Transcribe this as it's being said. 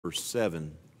number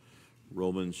 7.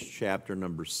 Romans chapter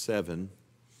number 7,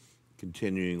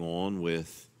 continuing on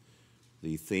with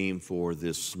the theme for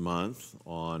this month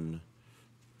on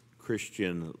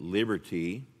Christian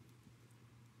liberty.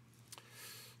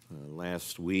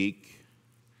 Last week,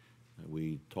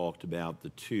 we talked about the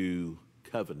two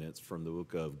covenants from the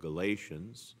book of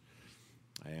Galatians,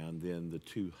 and then the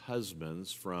two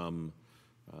husbands from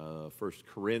 1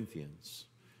 Corinthians.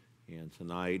 And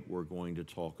tonight we're going to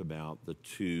talk about the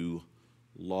two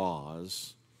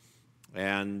laws.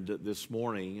 And this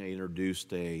morning I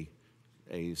introduced a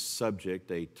subject,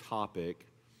 a topic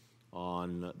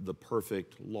on the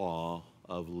perfect law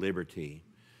of liberty.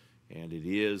 And it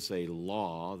is a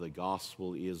law, the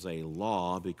gospel is a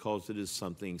law because it is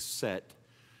something set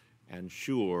and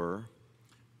sure.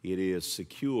 It is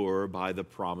secure by the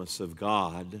promise of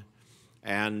God.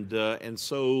 And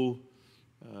so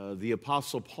the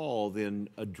Apostle Paul then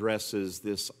addresses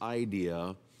this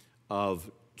idea of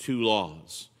two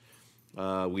laws.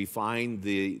 We find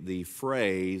the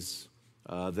phrase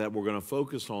that we're going to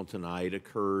focus on tonight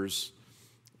occurs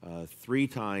 3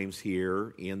 times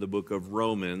here in the book of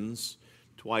Romans,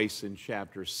 twice in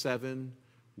chapter 7,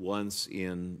 once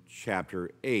in chapter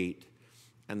 8.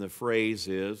 And the phrase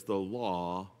is the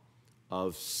law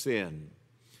of sin.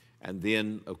 And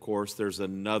then, of course, there's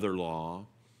another law,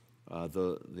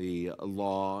 the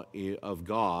law of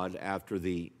God after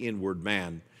the inward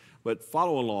man. But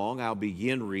follow along. I'll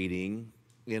begin reading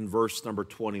in verse number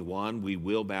 21. We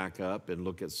will back up and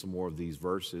look at some more of these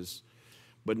verses.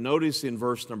 But notice in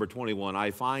verse number 21,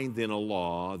 I find then a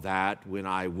law that when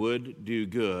I would do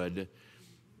good,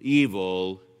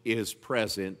 evil is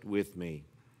present with me.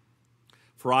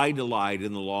 For I delight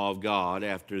in the law of God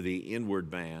after the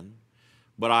inward man,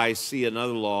 but I see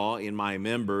another law in my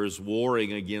members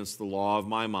warring against the law of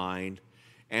my mind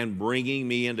and bringing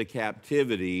me into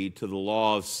captivity to the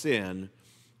law of sin,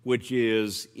 which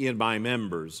is in my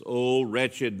members. O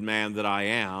wretched man that I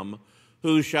am,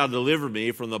 who shall deliver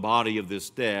me from the body of this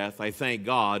death? I thank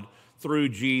God through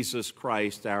Jesus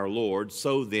Christ our Lord.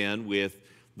 So then, with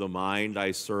the mind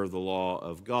I serve the law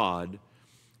of God,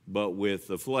 but with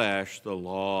the flesh the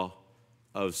law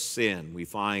of sin. We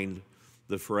find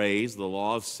the phrase, the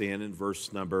law of sin, in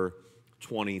verse number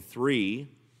 23.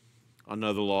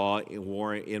 Another law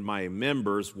in my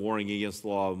members, warring against the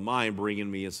law of mine, bringing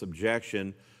me in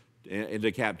subjection,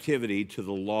 into captivity to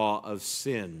the law of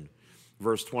sin.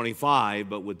 Verse 25,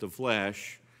 but with the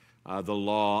flesh, the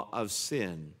law of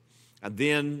sin. And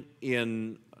then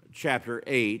in chapter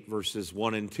 8, verses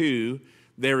 1 and 2,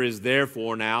 there is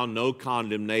therefore now no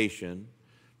condemnation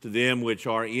to them which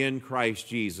are in Christ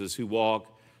Jesus, who walk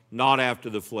not after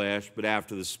the flesh, but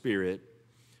after the Spirit.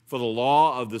 For the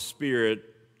law of the Spirit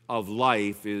of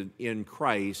life in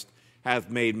Christ hath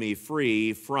made me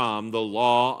free from the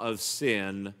law of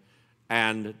sin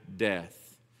and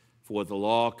death. For what the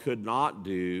law could not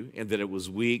do, and that it was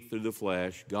weak through the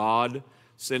flesh, God,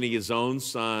 sending his own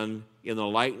Son in the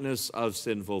likeness of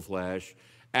sinful flesh,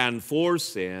 and for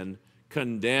sin,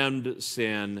 condemned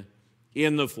sin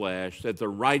in the flesh, that the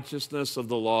righteousness of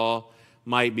the law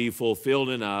might be fulfilled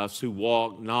in us who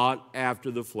walk not after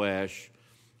the flesh,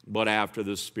 but after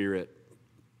the Spirit.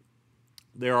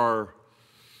 There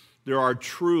are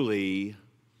truly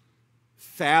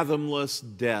fathomless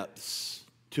depths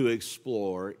to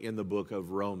explore in the book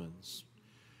of Romans.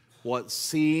 What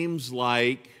seems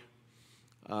like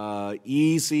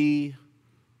easy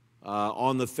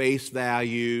on the face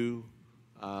value,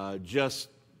 just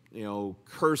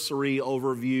cursory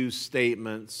overview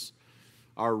statements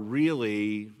are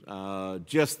really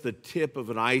just the tip of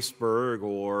an iceberg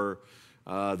or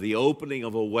the opening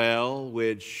of a well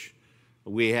which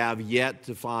we have yet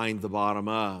to find the bottom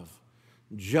of.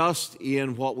 Just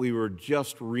in what we were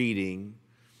just reading,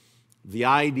 the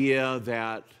idea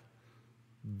that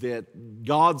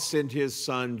God sent his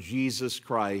Son, Jesus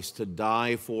Christ, to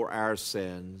die for our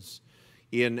sins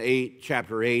in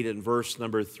chapter 8 and verse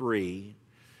number 3,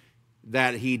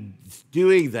 that he,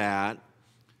 doing that,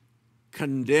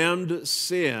 condemned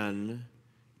sin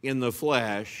in the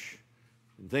flesh.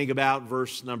 And think about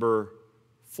verse number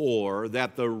 4,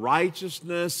 that the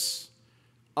righteousness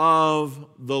of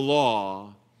the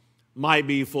law might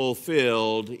be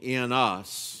fulfilled in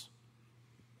us,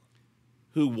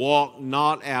 who walk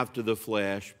not after the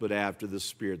flesh, but after the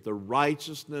Spirit. The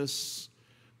righteousness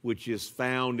which is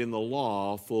found in the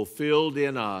law, fulfilled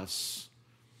in us,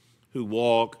 who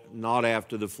walk not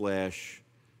after the flesh,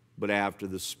 but after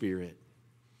the Spirit.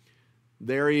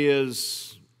 There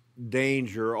is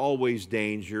danger, always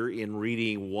danger, in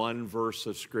reading one verse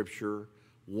of Scripture,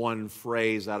 one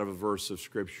phrase out of a verse of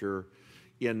Scripture,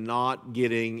 in not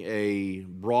getting a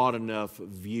broad enough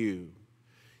view.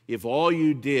 If all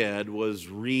you did was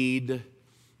read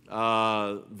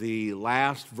the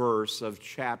last verse of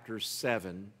chapter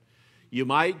 7, you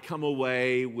might come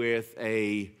away with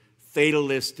a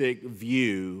fatalistic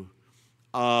view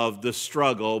of the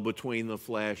struggle between the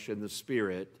flesh and the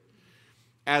spirit,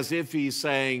 as if he's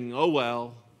saying, oh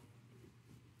well,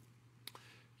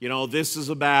 this is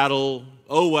a battle.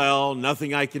 Oh well,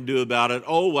 nothing I can do about it.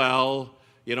 Oh well,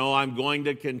 I'm going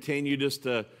to continue just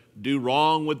to do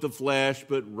wrong with the flesh,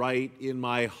 but right in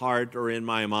my heart or in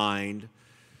my mind.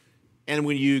 And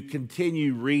when you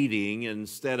continue reading,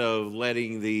 instead of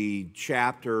letting the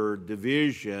chapter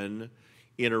division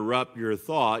interrupt your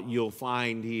thought, you'll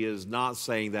find he is not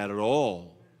saying that at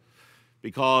all.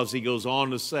 Because he goes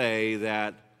on to say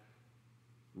that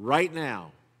right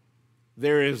now,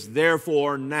 there is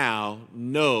therefore now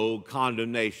no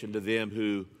condemnation to them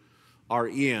who are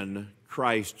in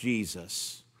Christ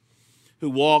Jesus, who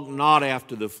walk not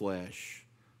after the flesh,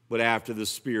 but after the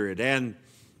Spirit. And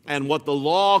what the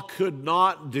law could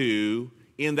not do,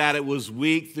 in that it was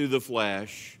weak through the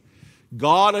flesh,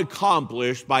 God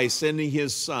accomplished by sending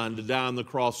His Son to die on the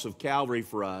cross of Calvary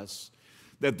for us,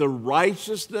 that the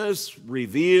righteousness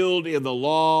revealed in the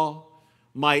law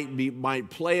might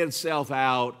play itself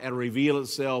out and reveal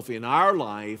itself in our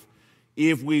life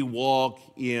if we walk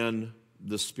in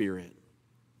the Spirit.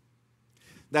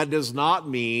 That does not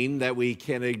mean that we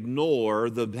can ignore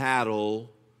the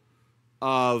battle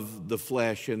of the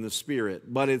flesh and the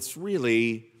spirit, but it's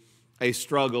really a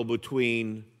struggle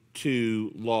between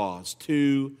two laws,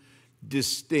 two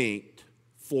distinct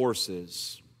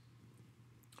forces.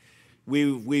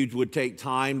 We would take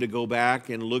time to go back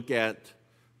and look at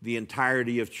the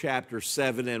entirety of chapter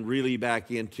 7 and really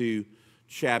back into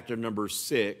chapter number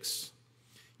 6.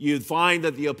 You'd find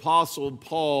that the Apostle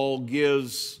Paul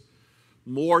gives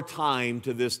more time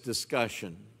to this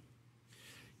discussion.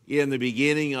 In the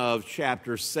beginning of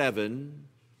chapter 7,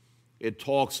 it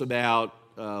talks about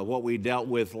what we dealt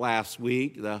with last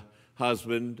week, the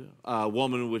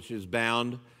woman which is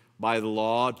bound by the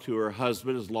law to her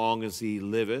husband as long as he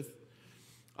liveth.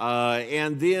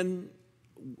 And then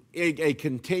a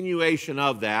continuation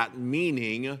of that,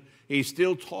 meaning he's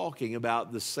still talking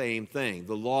about the same thing,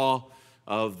 the law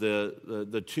of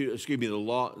the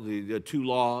two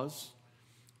laws,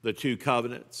 the two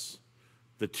covenants,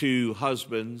 the two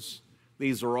husbands.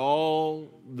 These are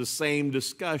all the same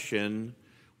discussion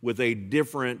with a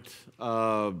different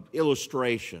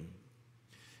illustration.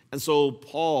 And so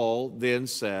Paul then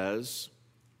says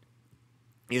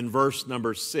in verse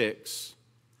number 6,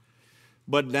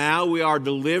 "But now we are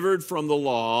delivered from the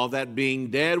law, that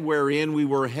being dead wherein we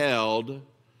were held,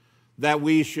 that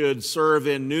we should serve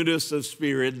in newness of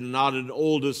spirit and not in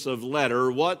oldness of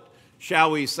letter. What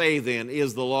shall we say then?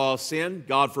 Is the law sin?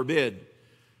 God forbid.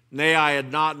 Nay, I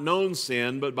had not known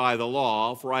sin but by the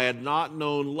law, for I had not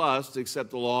known lust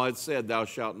except the law had said, Thou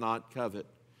shalt not covet.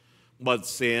 But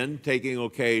sin, taking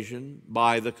occasion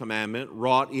by the commandment,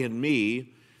 wrought in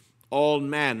me all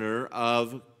manner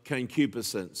of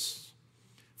concupiscence.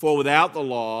 For without the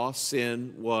law,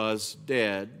 sin was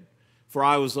dead. For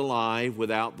I was alive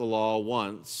without the law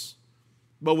once.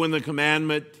 But when the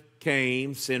commandment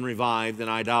came, sin revived, and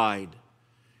I died.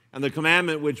 And the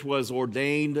commandment which was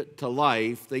ordained to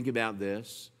life," think about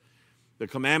this, the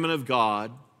commandment of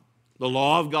God, the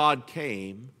law of God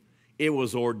came, it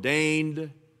was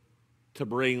ordained to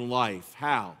bring life.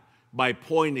 How? By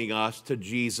pointing us to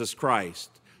Jesus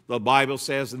Christ. The Bible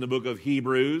says in the book of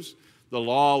Hebrews, the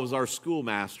law was our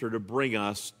schoolmaster to bring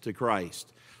us to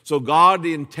Christ. So God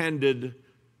intended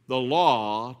the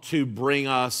law to bring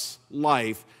us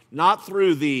life, not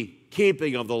through the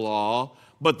keeping of the law,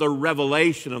 but the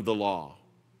revelation of the law.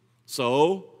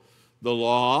 So the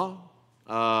law,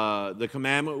 the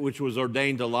commandment which was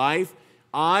ordained to life,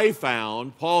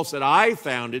 Paul said, I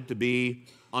found it to be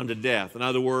unto death. In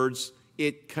other words,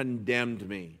 it condemned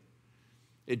me.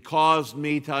 It caused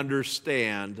me to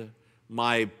understand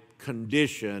my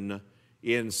condition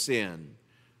in sin.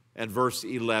 And verse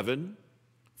 11,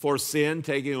 "For sin,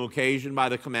 taking occasion by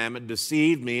the commandment,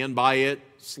 deceived me, and by it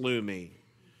slew me.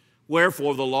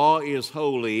 Wherefore the law is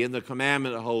holy, and the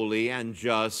commandment holy, and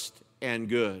just, and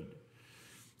good."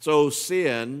 So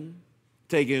sin,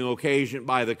 taking occasion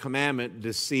by the commandment,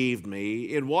 deceived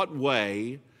me. In what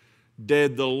way does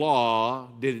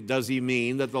he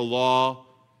mean that the law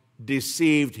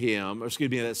deceived him,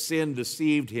 that sin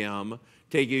deceived him,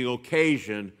 taking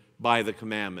occasion by the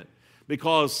commandment?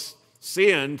 Because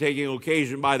sin, taking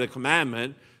occasion by the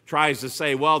commandment, tries to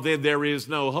say, well, then there is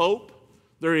no hope.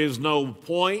 There is no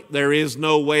point. There is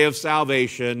no way of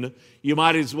salvation. You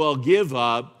might as well give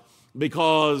up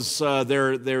because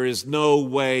there is no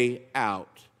way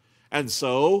out. And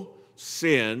so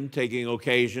sin, taking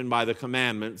occasion by the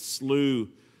commandment, slew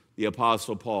the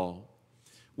Apostle Paul.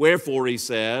 Wherefore, he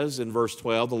says in verse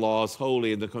 12, the law is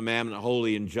holy, and the commandment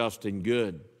holy and just and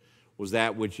good. Was then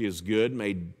that which is good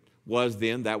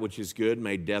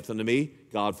made death unto me?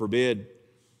 God forbid.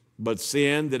 But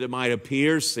sin, that it might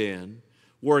appear sin,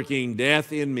 working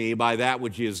death in me by that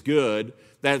which is good,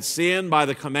 that sin by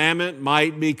the commandment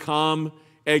might become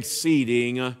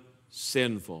exceeding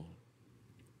sinful.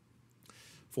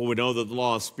 For we know that the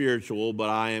law is spiritual, but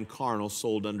I am carnal,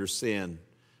 sold under sin.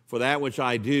 For that which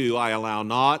I do, I allow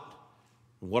not.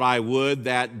 What I would,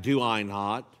 that do I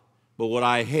not. But what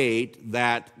I hate,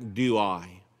 that do I.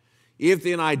 If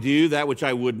then I do that which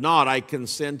I would not, I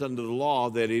consent unto the law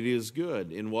that it is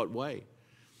good. In what way?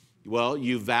 Well,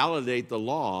 you validate the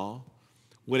law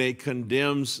when it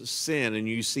condemns sin and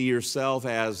you see yourself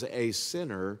as a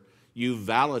sinner. You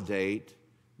validate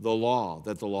the law,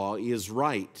 that the law is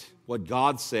right. What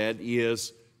God said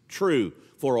is true.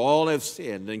 For all have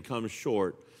sinned and come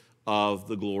short of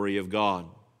the glory of God.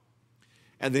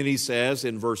 And then he says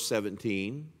in verse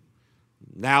 17,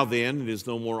 now then, it is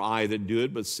no more I that do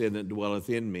it, but sin that dwelleth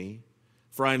in me.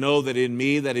 For I know that in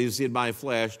me, that is in my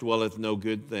flesh, dwelleth no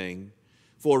good thing.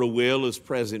 For the will is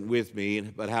present with me,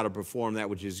 but how to perform that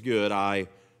which is good I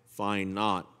find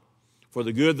not. For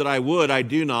the good that I would, I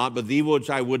do not, but the evil which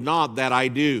I would not, that I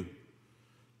do.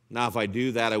 Now if I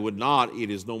do that I would not, it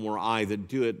is no more I that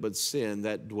do it, but sin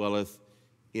that dwelleth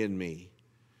in me.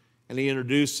 And he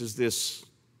introduces this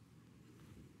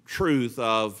truth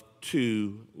of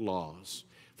two laws.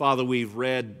 Father, we've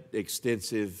read an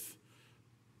extensive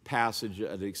passage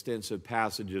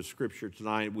of Scripture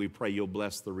tonight. We pray you'll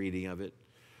bless the reading of it.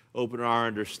 Open our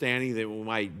understanding that we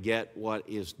might get what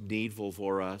is needful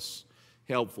for us,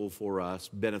 helpful for us,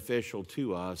 beneficial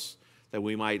to us, that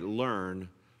we might learn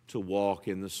to walk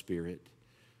in the Spirit,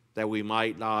 that we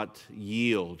might not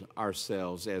yield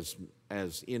ourselves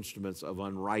as instruments of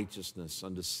unrighteousness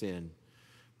unto sin.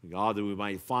 God, that we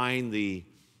might find the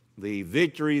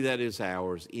victory that is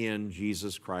ours in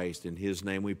Jesus Christ. In His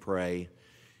name we pray.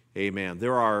 Amen.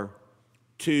 There are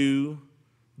two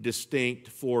distinct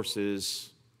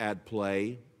forces at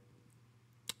play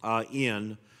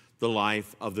in the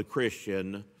life of the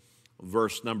Christian.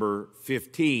 Verse number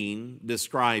 15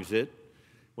 describes it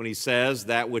when he says,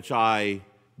 that which I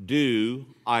do,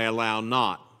 I allow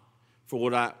not. For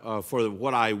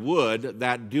what I would,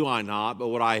 that do I not, but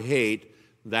what I hate,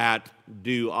 that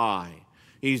do I.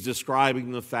 He's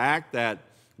describing the fact that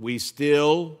we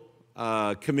still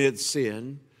commit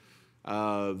sin,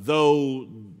 though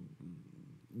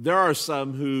there are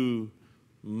some who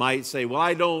might say, well,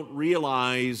 I don't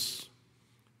realize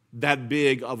that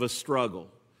big of a struggle.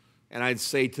 And I'd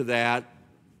say to that,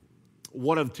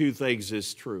 one of two things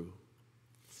is true.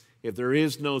 If there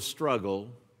is no struggle,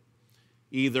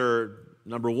 either,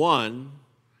 number one,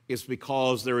 it's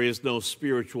because there is no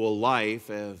spiritual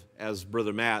life, as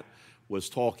Brother Matt was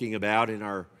talking about in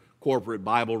our corporate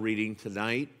Bible reading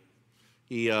tonight.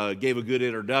 He gave a good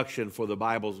introduction for the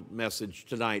Bible message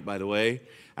tonight, by the way.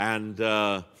 And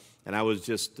I was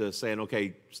just saying,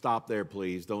 okay, stop there,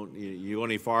 please. Don't you go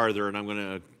any farther, and I'm going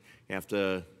to have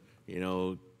to,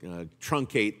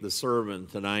 truncate the sermon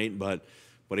tonight. But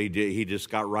he did. He just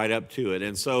got right up to it.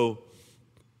 And so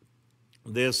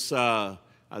this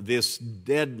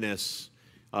deadness,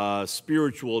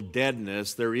 spiritual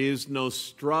deadness, there is no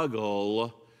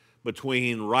struggle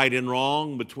between right and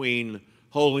wrong, between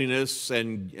holiness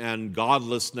and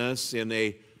godlessness in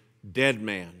a dead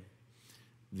man.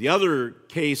 The other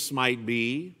case might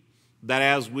be that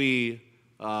as we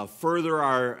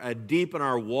deepen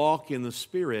our walk in the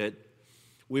Spirit,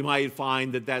 we might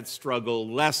find that struggle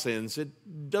lessens.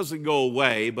 It doesn't go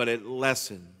away, but it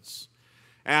lessens.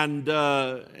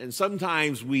 And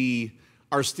sometimes we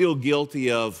are still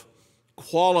guilty of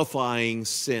qualifying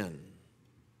sin.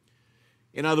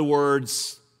 In other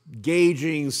words,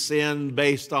 gauging sin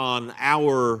based on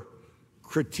our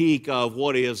critique of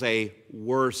what is a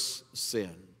worse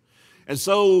sin. And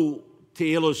so, to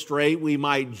illustrate, we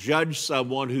might judge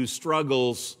someone who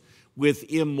struggles with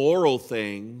immoral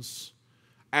things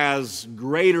as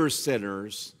greater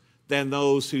sinners than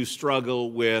those who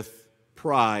struggle with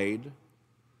pride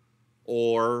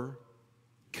or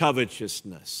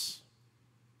covetousness.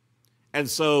 And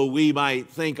so we might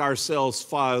think ourselves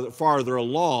farther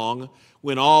along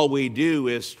when all we do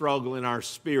is struggle in our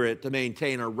spirit to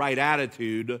maintain a right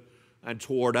attitude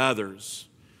toward others.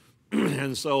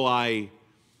 And so I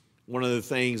One of the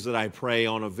things that I pray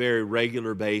on a very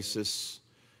regular basis,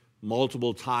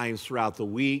 multiple times throughout the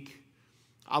week,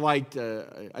 I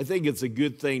think it's a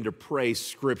good thing to pray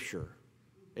Scripture.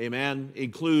 Amen?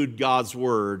 Include God's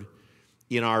Word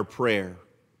in our prayer.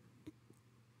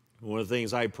 One of the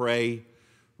things I pray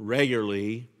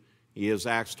regularly is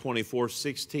Acts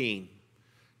 24:16.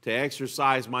 To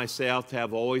exercise myself, to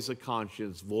have always a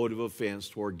conscience void of offense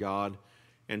toward God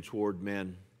and toward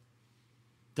men.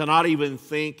 To not even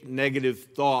think negative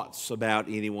thoughts about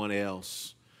anyone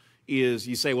else. You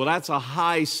say, well, that's a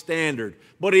high standard.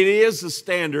 But it is the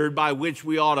standard by which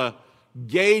we ought to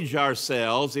gauge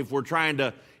ourselves. If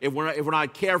we're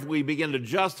not careful, we begin to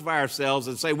justify ourselves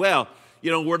and say, well,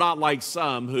 we're not like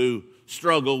some who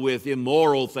struggle with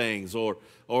immoral things, or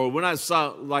we're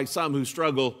not like some who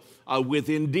struggle with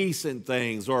indecent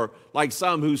things, or like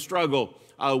some who struggle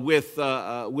with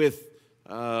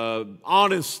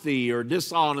honesty or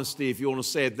dishonesty, if you want to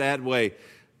say it that way.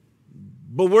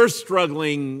 But we're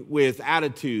struggling with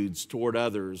attitudes toward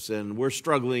others, and we're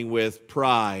struggling with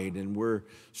pride, and we're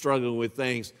struggling with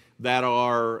things that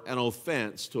are an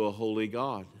offense to a holy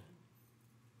God.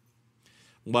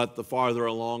 But the farther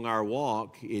along our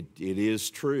walk, it is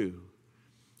true,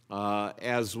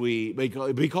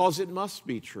 because it must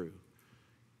be true.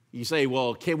 You say,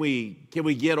 well, can we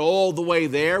get all the way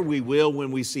there? We will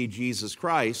when we see Jesus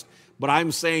Christ. But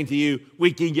I'm saying to you,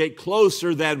 we can get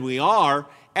closer than we are,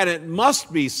 and it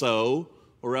must be so,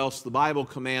 or else the Bible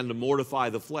command to mortify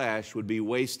the flesh would be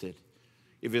wasted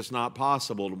if it's not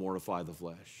possible to mortify the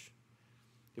flesh.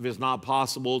 If it's not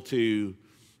possible to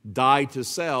die to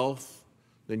self,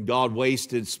 then God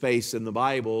wasted space in the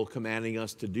Bible commanding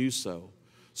us to do so.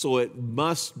 So it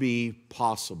must be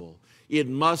possible. It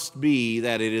must be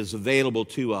that it is available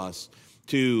to us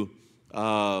to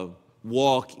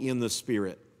walk in the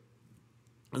Spirit.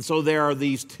 And so there are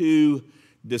these two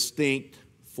distinct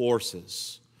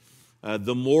forces.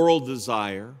 The moral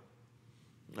desire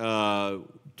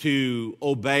to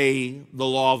obey the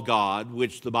law of God,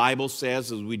 which the Bible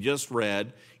says, as we just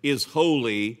read, is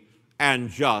holy and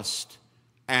just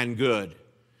and good.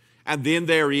 And then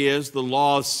there is the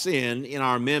law of sin in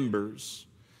our members.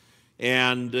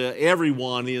 And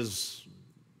everyone is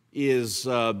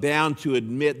bound to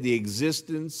admit the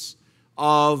existence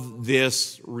of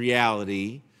this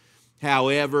reality.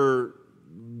 However,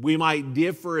 we might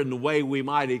differ in the way we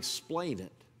might explain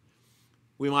it.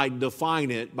 We might define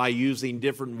it by using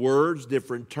different words,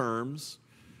 different terms,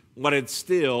 but it's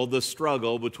still the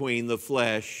struggle between the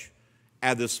flesh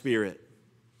and the Spirit.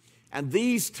 And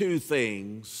these two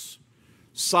things,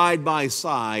 side by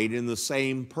side in the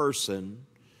same person,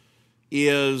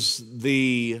 is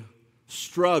the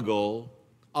struggle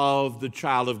of the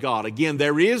child of God. Again,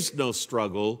 there is no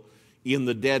struggle in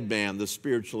the dead man, the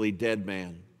spiritually dead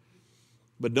man.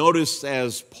 But notice,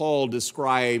 as Paul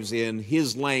describes in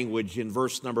his language in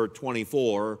verse number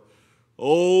 24,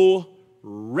 "O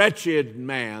wretched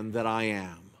man that I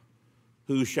am,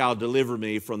 who shall deliver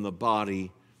me from the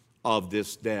body of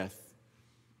this death?"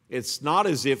 It's not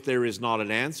as if there is not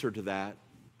an answer to that,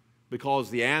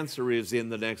 because the answer is in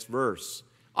the next verse.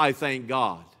 I thank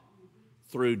God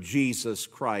through Jesus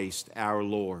Christ our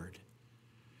Lord.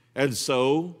 And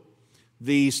so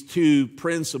these two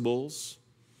principles,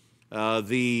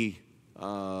 the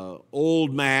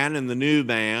old man and the new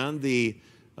man, the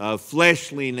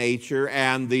fleshly nature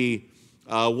and the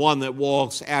one that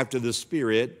walks after the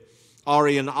Spirit, are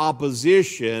in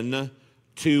opposition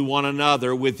to one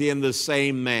another within the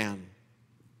same man.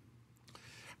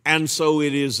 And so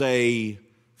it is a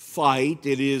fight,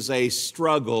 it is a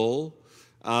struggle,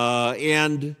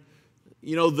 and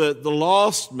the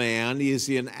lost man is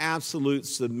in absolute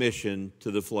submission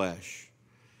to the flesh.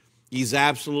 He's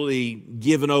absolutely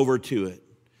given over to it.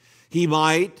 He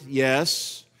might,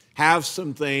 yes, have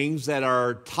some things that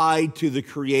are tied to the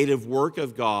creative work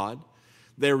of God.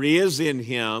 There is in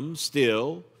him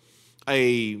still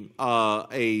an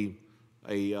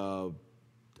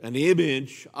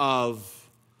image of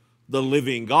the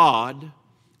living God,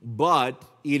 but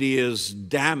it is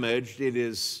damaged, it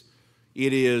is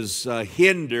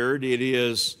hindered, it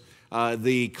is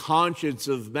the conscience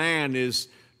of man is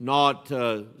not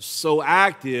so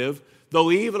active,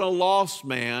 though even a lost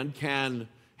man can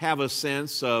have a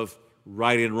sense of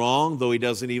right and wrong, though he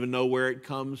doesn't even know where it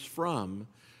comes from.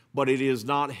 But it is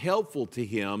not helpful to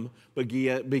him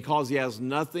because he has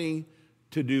nothing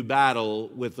to do battle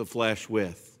with the flesh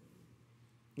with.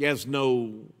 He has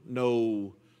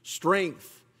no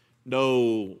strength,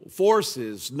 no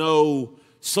forces, no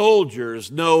soldiers,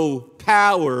 no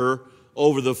power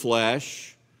over the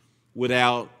flesh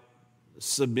without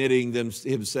submitting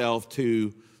himself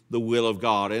to the will of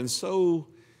God. And so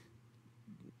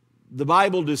the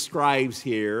Bible describes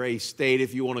here a state,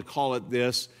 if you want to call it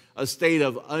this, a state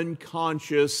of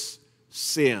unconscious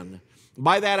sin.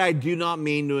 By that I do not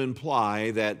mean to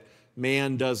imply that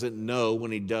man doesn't know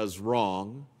when he does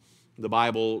wrong. The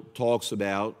Bible talks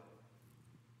about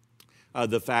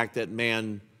the fact that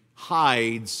man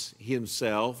hides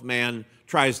himself. Man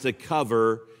tries to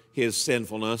cover his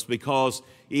sinfulness because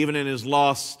even in his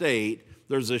lost state,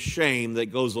 there's a shame that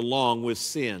goes along with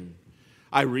sin.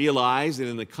 I realize that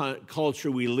in the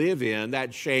culture we live in,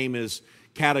 that shame is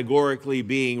categorically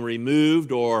being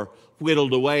removed or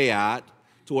whittled away at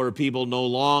to where people no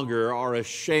longer are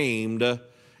ashamed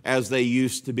as they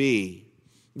used to be.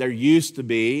 There used to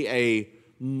be a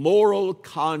moral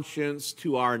conscience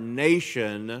to our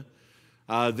nation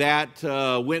that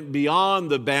went beyond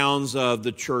the bounds of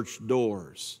the church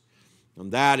doors.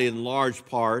 And that in large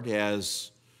part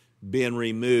has been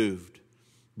removed.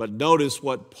 But notice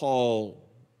what Paul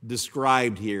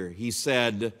described here. He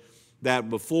said that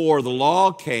before the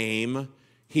law came,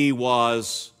 he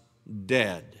was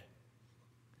dead.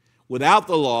 Without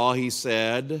the law, he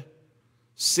said,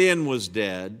 sin was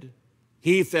dead.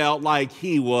 He felt like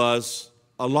he was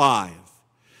alive.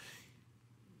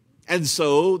 And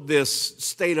so this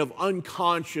state of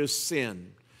unconscious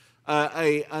sin,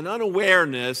 an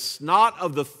unawareness not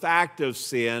of the fact of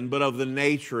sin, but of the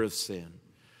nature of sin.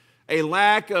 A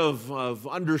lack of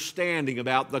understanding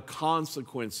about the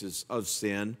consequences of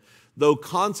sin, though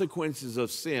consequences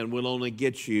of sin will only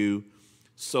get you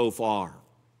so far.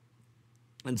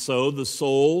 And so the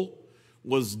soul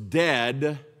was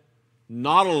dead,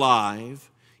 not alive,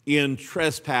 in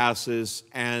trespasses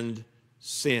and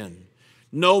sin.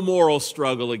 No moral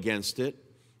struggle against it.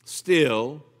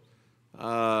 Still,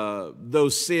 though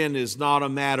sin is not a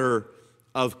matter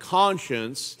of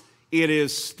conscience, it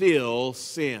is still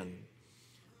sin.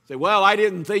 Say, well, I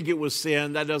didn't think it was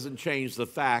sin. That doesn't change the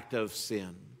fact of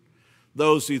sin.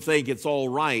 Those who think it's all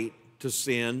right to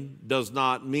sin does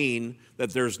not mean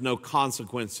that there's no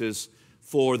consequences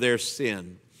for their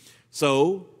sin.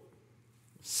 So,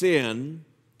 sin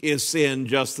is sin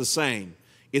just the same.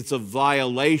 It's a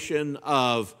violation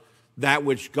of that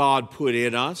which God put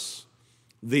in us,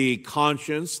 the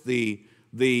conscience, the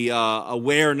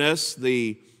awareness,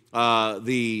 the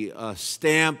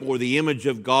stamp or the image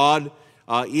of God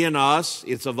in us.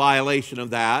 It's a violation of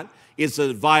that. It's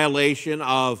a violation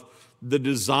of the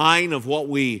design of what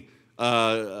we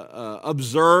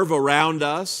observe around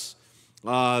us,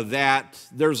 that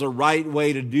there's a right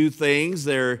way to do things.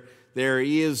 There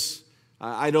is,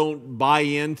 I don't buy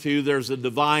into there's a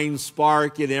divine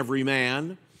spark in every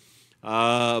man.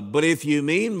 But if you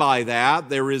mean by that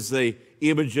there is the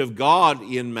image of God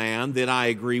in man, then I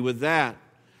agree with that.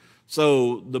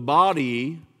 So the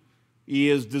body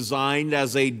is designed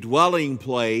as a dwelling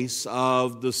place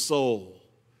of the soul.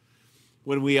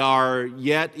 When we are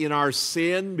yet in our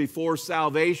sin before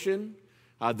salvation,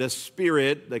 the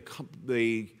spirit,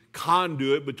 the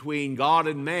conduit between God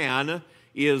and man,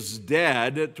 is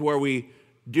dead to where we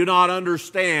do not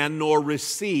understand nor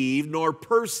receive nor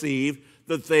perceive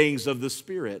the things of the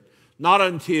Spirit. Not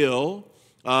until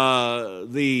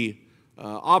the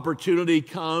opportunity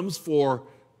comes for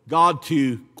God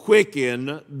to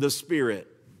quicken the Spirit.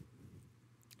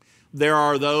 There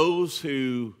are those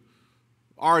who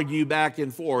argue back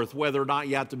and forth whether or not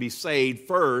you have to be saved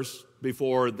first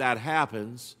before that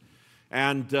happens.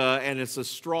 And it's a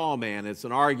straw man. It's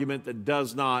an argument that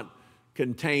does not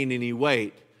contain any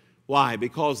weight. Why?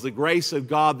 Because the grace of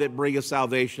God that bringeth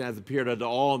salvation hath appeared unto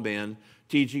all men,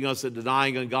 teaching us that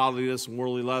denying ungodliness and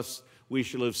worldly lusts, we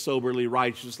should live soberly,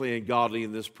 righteously, and godly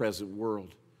in this present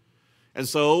world. And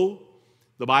so,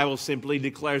 the Bible simply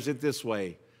declares it this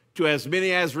way: to as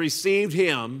many as received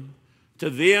him, to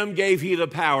them gave he the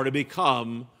power to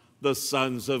become the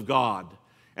sons of God.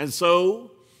 And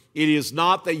so, it is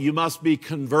not that you must be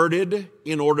converted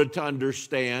in order to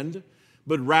understand,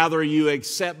 but rather you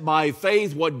accept by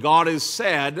faith what God has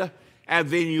said, and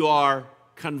then you are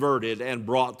converted and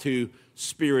brought to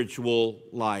spiritual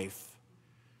life.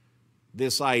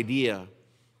 This idea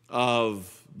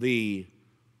of the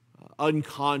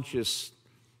unconscious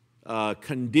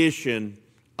condition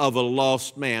of a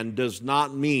lost man does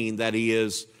not mean that he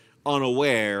is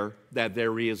unaware that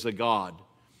there is a God.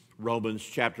 Romans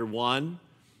chapter 1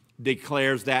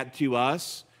 declares that to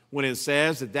us when it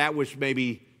says that which may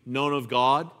be known of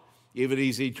God, even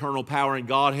his eternal power and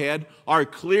Godhead, are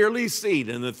clearly seen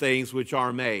in the things which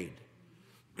are made,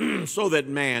 so that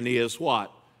man is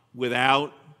what?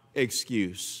 Without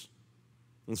excuse.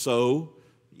 And so,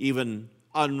 even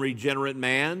unregenerate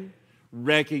man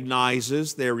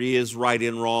recognizes there is right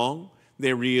and wrong,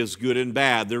 there is good and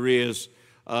bad. There is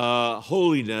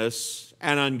holiness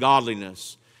and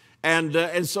ungodliness.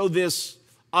 And so this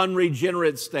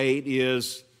unregenerate state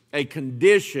is a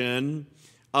condition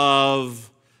of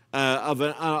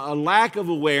a lack of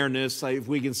awareness, if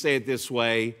we can say it this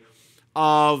way,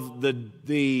 of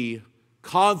the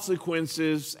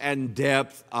consequences and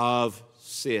depth of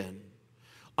sin.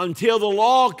 Until the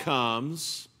law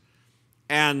comes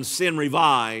and sin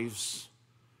revives,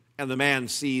 and the man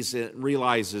sees it,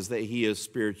 realizes that he is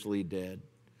spiritually dead.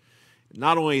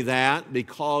 Not only that,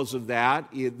 because of that,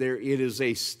 it is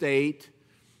a state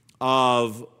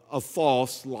of a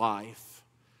false life.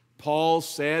 Paul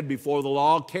said, before the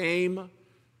law came,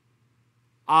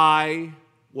 I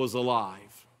was alive.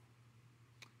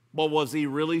 But was he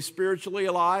really spiritually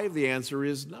alive? The answer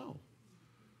is no.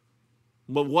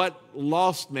 But what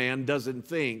lost man doesn't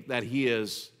think that he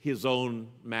is his own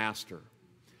master?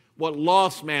 What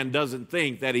lost man doesn't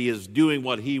think that he is doing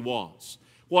what he wants?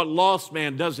 What lost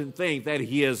man doesn't think that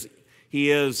he is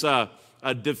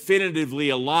definitively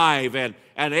alive and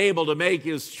able to make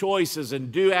his choices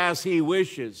and do as he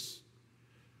wishes?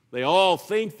 They all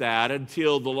think that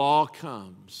until the law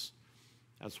comes.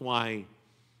 That's why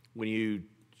when you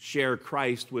share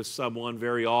Christ with someone,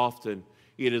 very often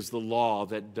it is the law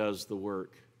that does the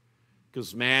work.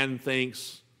 Because man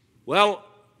thinks, well,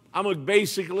 I'm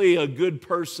basically a good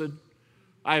person.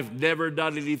 I've never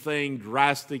done anything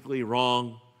drastically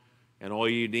wrong. And all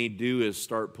you need to do is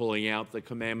start pulling out the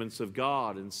commandments of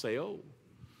God and say, oh,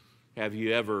 have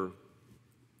you ever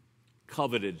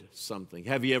coveted something?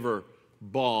 Have you ever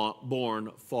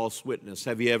borne false witness?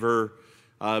 Have you ever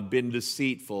been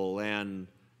deceitful and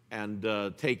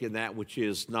taken that which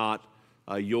is not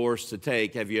yours to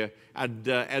take? Have you? And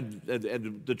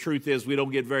the truth is, we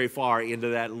don't get very far into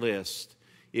that list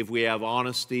if we have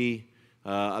honesty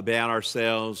about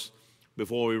ourselves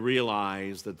before we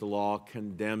realize that the law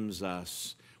condemns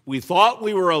us. We thought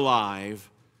we were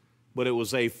alive, but it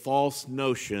was a false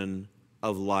notion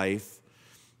of life.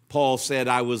 Paul said,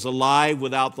 I was alive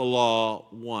without the law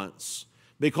once,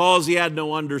 because he had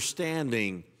no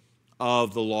understanding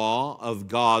of the law, of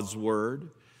God's word.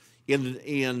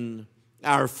 In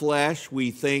our flesh,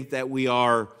 we think that we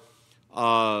are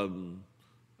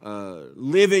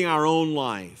living our own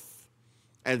life.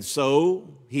 And so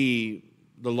the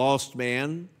lost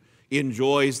man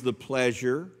enjoys the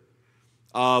pleasure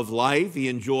of life. He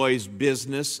enjoys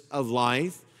business of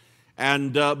life.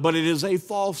 But it is a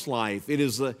false life. It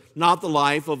is not the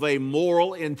life of a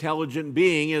moral, intelligent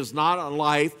being. It is not a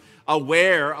life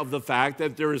aware of the fact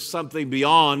that there is something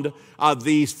beyond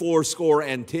these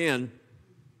 70.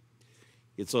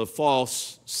 It's a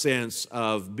false sense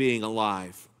of being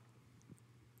alive.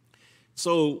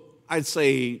 So I'd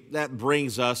say that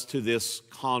brings us to this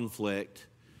conflict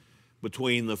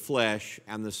between the flesh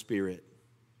and the spirit.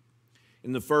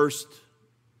 In the first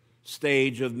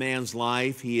stage of man's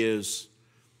life, he is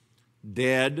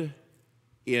dead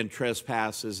in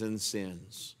trespasses and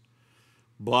sins.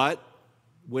 But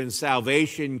when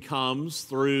salvation comes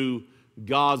through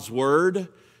God's word,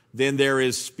 then there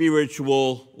is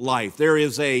spiritual life. There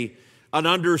is an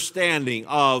understanding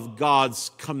of God's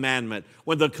commandment.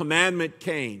 When the commandment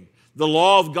came, the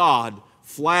law of God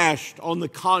flashed on the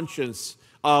conscience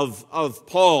of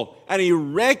Paul, and he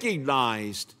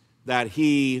recognized that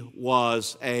he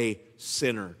was a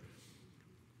sinner,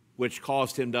 which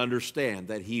caused him to understand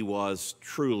that he was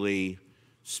truly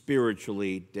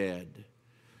spiritually dead.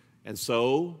 And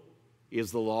so,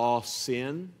 is the law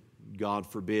sin? God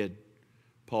forbid.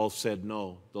 Paul said,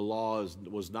 no, the law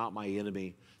was not my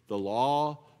enemy. The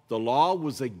law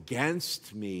was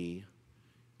against me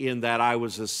in that I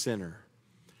was a sinner.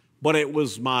 But it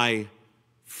was my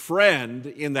friend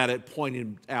in that it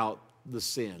pointed out the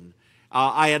sin.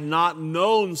 I had not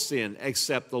known sin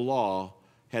except the law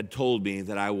had told me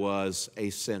that I was a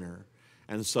sinner.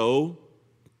 And so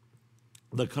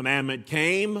the commandment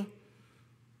came,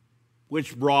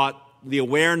 which brought the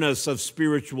awareness of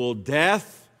spiritual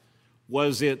death.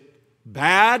 Was it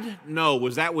bad? No.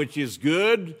 Was that which is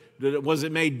good? Was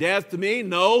it made death to me?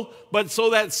 No. But so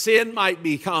that sin might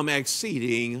become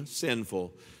exceeding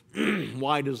sinful.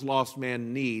 Why does lost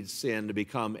man need sin to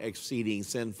become exceeding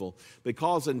sinful?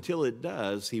 Because until it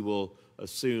does, he will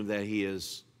assume that he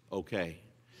is okay.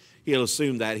 He'll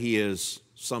assume that he is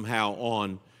somehow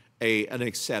on an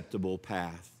acceptable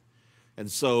path. And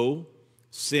so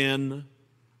sin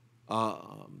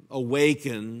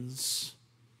awakens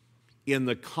in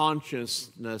the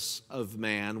consciousness of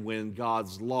man when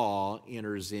God's law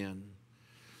enters in.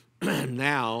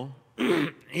 Now,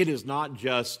 it is not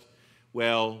just,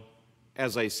 well,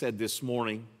 as I said this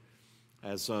morning,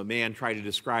 As a man tried to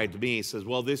describe to me, he says,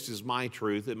 well, this is my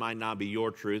truth. It might not be your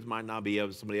truth. It might not be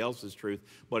somebody else's truth,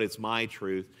 but it's my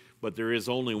truth. But there is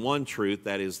only one truth,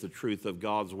 that is the truth of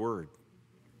God's Word.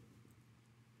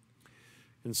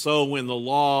 And so when the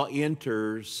law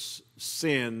enters,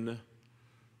 sin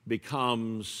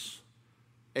becomes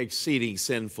exceeding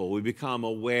sinful. We become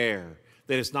aware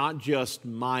that it's not just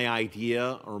my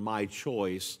idea or my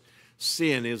choice.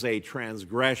 Sin is a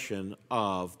transgression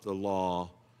of the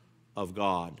law of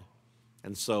God.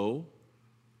 And so,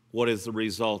 what is the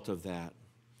result of that?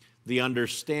 The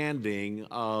understanding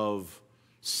of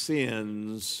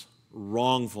sin's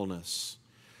wrongfulness.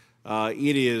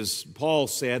 It is, Paul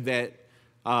said that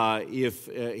I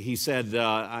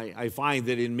find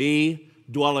that in me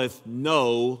dwelleth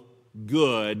no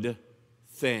good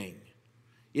thing.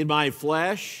 In my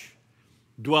flesh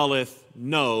dwelleth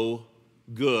no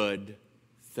good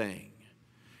thing.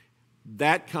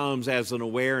 That comes as an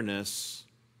awareness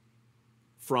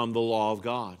from the law of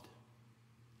God.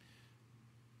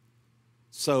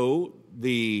 So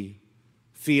the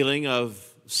feeling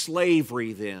of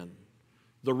slavery then,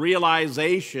 the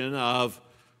realization of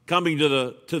coming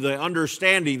to the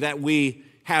understanding that we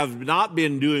have not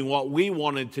been doing what we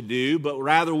wanted to do, but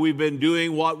rather we've been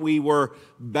doing what we were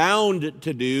bound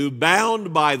to do,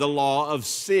 bound by the law of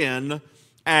sin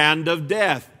and of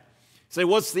death. Say,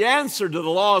 what's the answer to the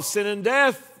law of sin and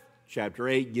death? Chapter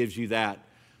 8 gives you that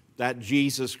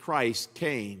Jesus Christ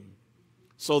came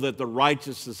so that the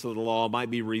righteousness of the law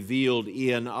might be revealed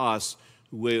in us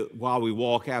while we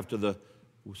walk after the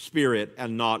Spirit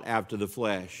and not after the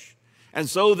flesh. And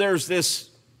so there's this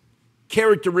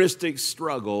characteristic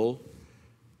struggle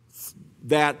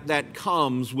that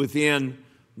comes within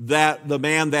the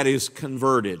man that is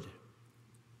converted.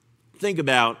 Think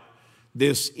about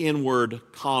this inward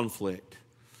conflict.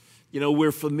 You know,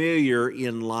 we're familiar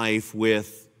in life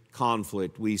with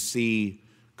conflict. We see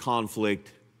conflict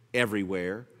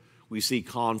everywhere. We see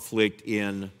conflict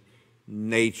in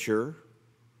nature,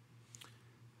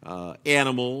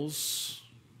 animals.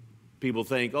 People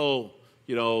think,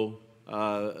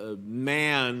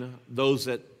 man, those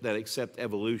that accept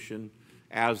evolution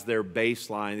as their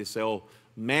baseline, they say,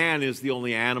 man is the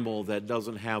only animal that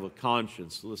doesn't have a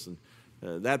conscience. Listen,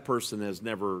 that person has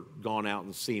never gone out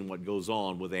and seen what goes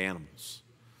on with animals.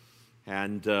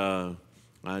 And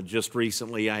just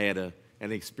recently I had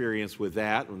an experience with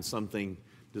that when something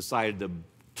decided to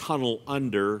tunnel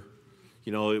under.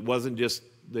 You know, it wasn't just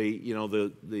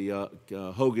the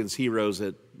Hogan's Heroes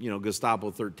at Gestapo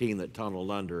 13 that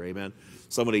tunneled under. Amen.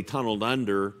 Somebody tunneled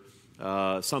under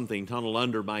something tunneled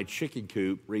under my chicken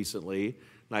coop recently,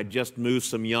 and I just moved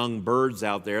some young birds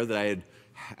out there that I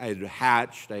had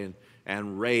hatched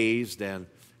and raised and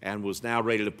was now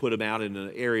ready to put them out in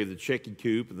an area of the chicken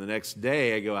coop. And the next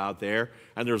day I go out there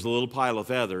and there's a little pile of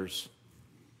feathers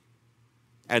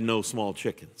and no small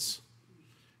chickens.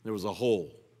 There was a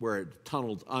hole where it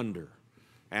tunneled under.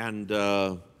 And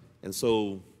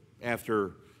so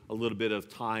after a little bit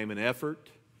of time and effort,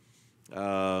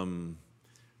 the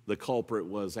culprit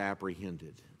was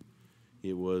apprehended.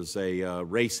 It was a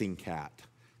racing cat,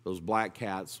 those black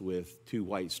cats with two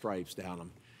white stripes down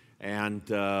them. And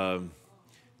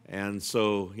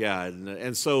so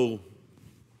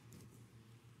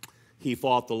he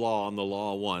fought the law and the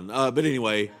law won. But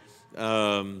anyway,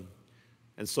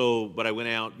 but I went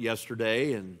out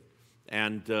yesterday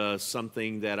and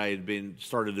something that I had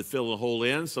started to fill the hole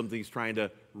in, something's trying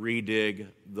to redig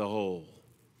the hole.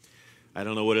 I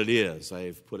don't know what it is.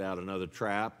 I've put out another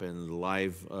trap and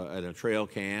and a trail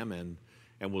cam, and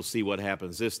we'll see what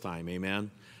happens this time.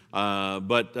 Amen.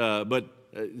 But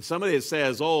somebody that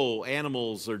says,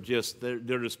 animals are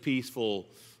they're just peaceful,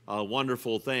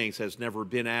 wonderful things, has never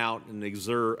been out and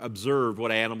observed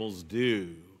what animals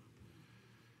do.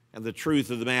 And the truth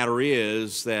of the matter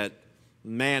is that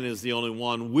man is the only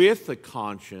one with a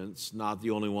conscience, not the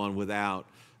only one without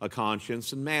a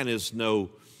conscience. And man is no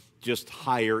just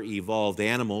higher evolved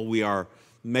animal. We are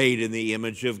made in the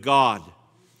image of God.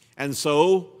 And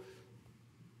so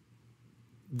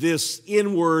this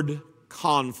inward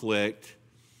conflict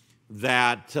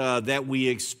that we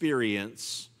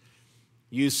experience,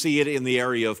 you see it in the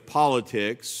area of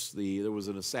politics. There was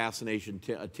an assassination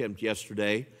attempt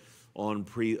yesterday on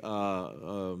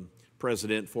former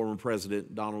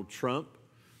President Donald Trump.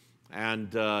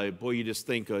 And you just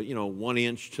think, 1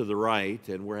 inch to the right,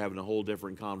 and we're having a whole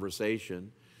different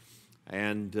conversation.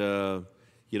 And,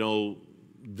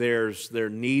 there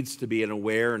needs to be an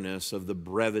awareness of the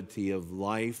brevity of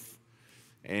life.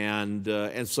 And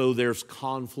so there's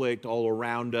conflict all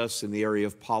around us in the area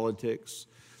of politics.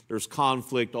 There's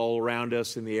conflict all around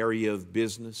us in the area of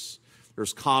business.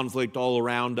 There's conflict all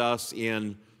around us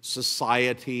in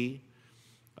society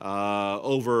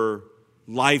over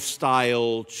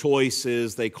lifestyle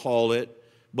choices, they call it,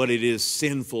 but it is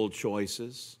sinful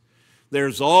choices.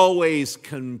 There's always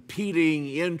competing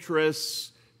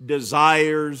interests,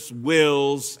 desires,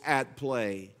 wills at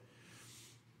play.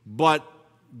 But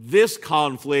this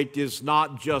conflict is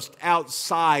not just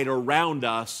outside around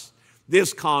us.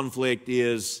 This conflict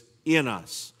is in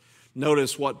us.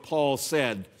 Notice what Paul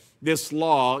said. This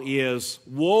law is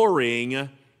warring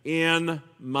in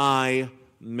my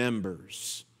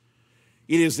members.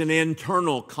 It is an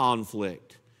internal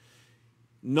conflict.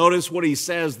 Notice what he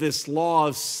says, this law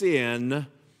of sin,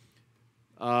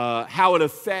 how it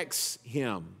affects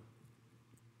him.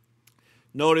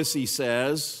 Notice he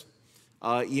says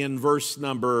in verse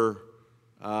number,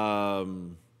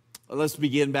 let's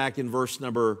begin back in verse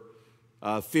number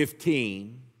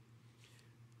 15.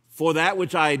 For that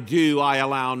which I do, I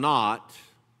allow not,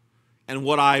 and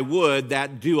what I would,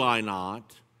 that do I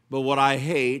not. But what I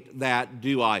hate, that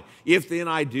do I. If then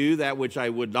I do that which I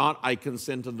would not, I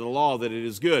consent to the law that it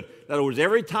is good. In other words,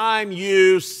 every time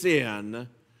you sin,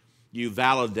 you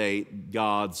validate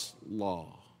God's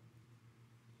law.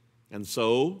 And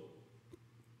so,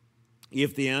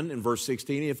 if then, in verse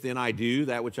 16, if then I do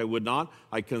that which I would not,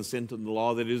 I consent to the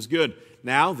law that is good.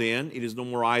 Now then, it is no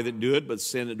more I that do it, but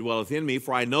sin that dwelleth in me.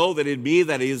 For I know that in me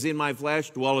that is in my flesh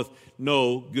dwelleth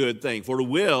no good thing. For to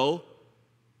will,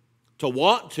 to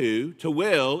want to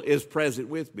will is present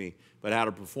with me. But how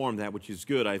to perform that which is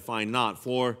good I find not.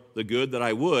 For the good that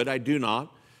I would, I do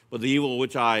not. But the evil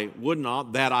which I would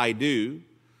not, that I do.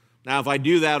 Now if I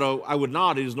do that I would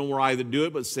not, it is no more I that do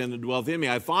it, but sin that dwelleth in me.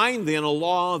 I find then a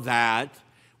law that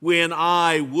when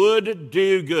I would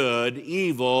do good,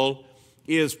 evil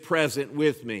is present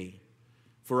with me.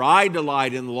 For I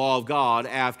delight in the law of God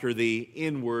after the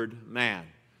inward man.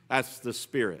 That's the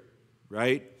Spirit,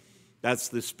 right? That's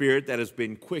the Spirit that has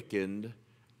been quickened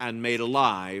and made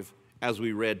alive, as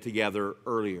we read together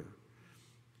earlier.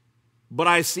 But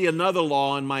I see another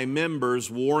law in my members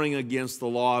warring against the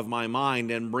law of my mind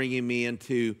and bringing me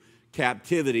into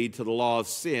captivity to the law of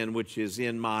sin, which is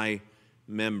in my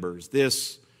members.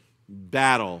 This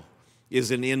battle is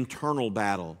an internal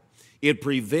battle.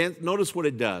 Notice what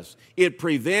it does. It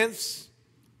prevents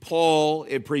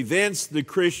the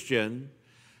Christian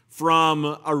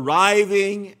from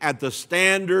arriving at the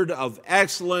standard of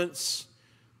excellence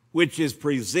which is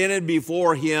presented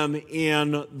before him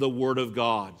in the Word of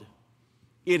God.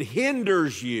 It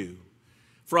hinders you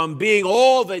from being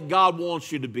all that God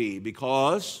wants you to be,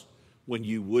 because when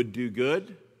you would do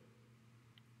good,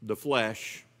 the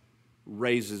flesh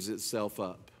raises itself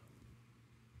up.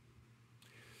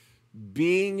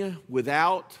 Being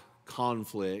without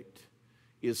conflict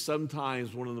is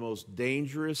sometimes one of the most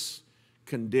dangerous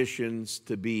conditions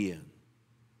to be in.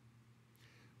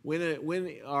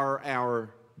 When are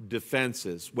our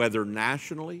defenses, whether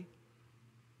nationally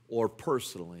or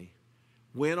personally,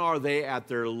 when are they at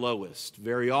their lowest?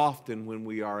 Very often when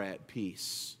we are at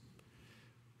peace,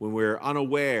 when we're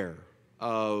unaware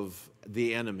of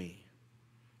the enemy.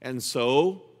 And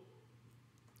so,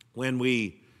 when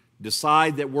we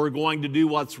decide that we're going to do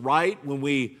what's right, when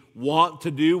we want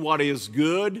to do what is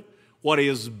good, what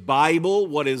is Bible,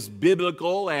 what is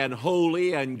biblical and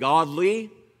holy and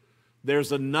godly,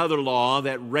 there's another law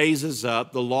that raises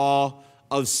up, the law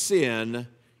of sin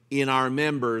in our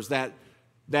members, that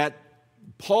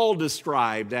Paul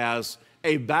described as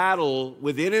a battle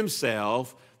within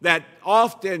himself that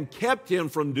often kept him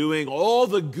from doing all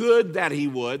the good that he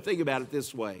would. Think about it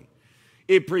this way.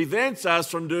 It prevents us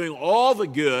from doing all the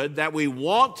good that we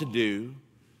want to do,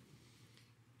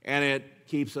 and it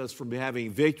keeps us from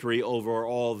having victory over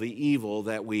all the evil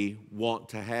that we want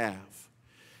to have.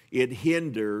 It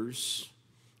hinders,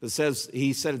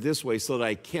 he said it this way, so that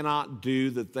I cannot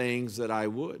do the things that I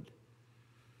would.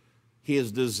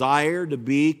 His desire to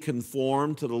be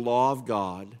conformed to the law of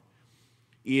God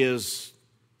is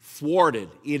thwarted.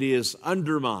 It is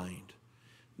undermined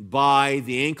by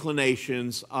the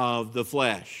inclinations of the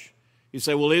flesh. You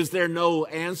say, well, is there no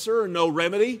answer, no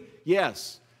remedy?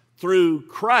 Yes. Through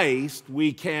Christ,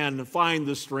 we can find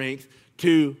the strength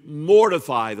to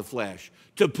mortify the flesh,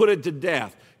 to put it to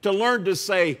death, to learn to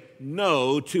say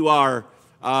no to the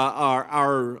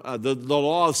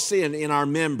law of sin in our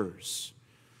members.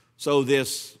 So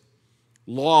this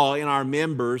law in our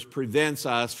members prevents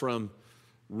us from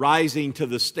rising to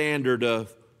the standard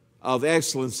of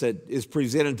excellence that is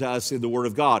presented to us in the Word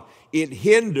of God. It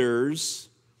hinders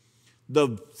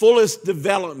the fullest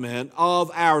development of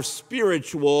our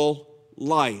spiritual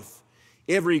life.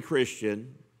 Every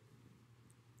Christian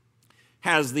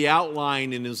has the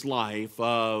outline in his life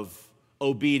of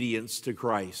obedience to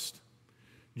Christ.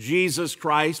 Jesus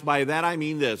Christ, by that I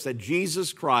mean this, that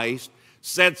Jesus Christ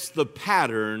sets the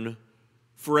pattern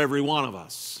for every one of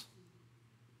us.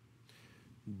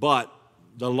 But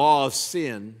the law of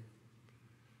sin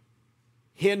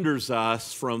hinders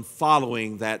us from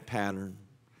following that pattern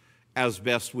as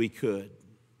best we could.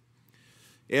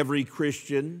 Every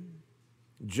Christian,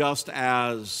 just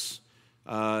as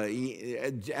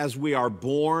we are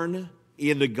born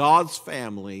into God's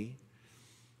family,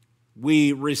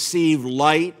 we receive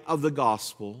light of the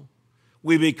gospel.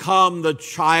 We become the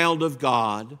child of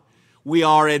God. We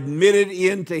are admitted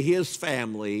into His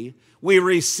family. We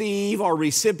receive, or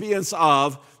recipients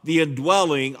of, the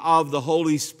indwelling of the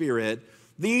Holy Spirit.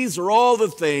 These are all the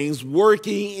things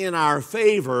working in our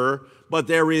favor, but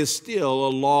there is still a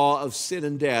law of sin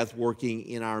and death working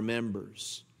in our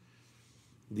members.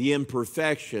 The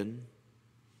imperfection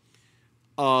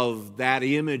of that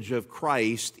image of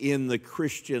Christ in the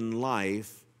Christian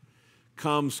life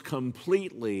comes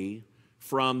completely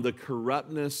from the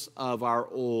corruptness of our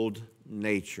old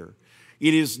nature.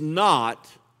 It is not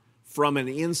from an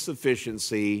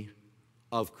insufficiency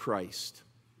of Christ.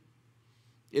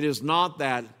 It is not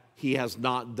that He has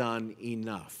not done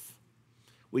enough.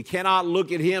 We cannot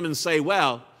look at Him and say,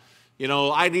 well,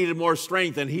 I needed more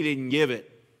strength and He didn't give it.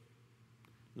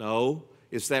 No,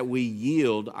 it's that we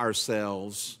yield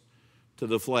ourselves to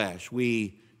the flesh.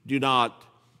 We do not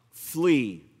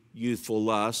flee youthful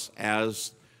lusts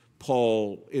as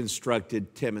Paul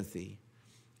instructed Timothy.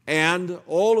 And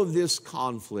all of this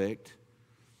conflict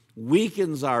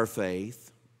weakens our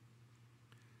faith,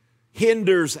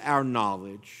 hinders our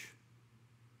knowledge,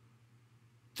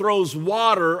 throws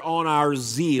water on our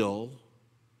zeal,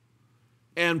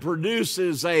 and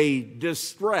produces a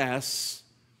distress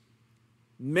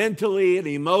mentally and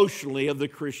emotionally of the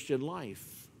Christian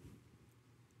life.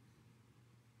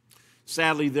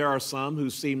 Sadly, there are some who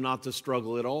seem not to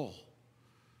struggle at all,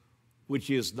 which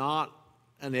is not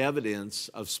an evidence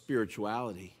of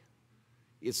spirituality.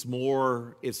 It's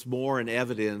more an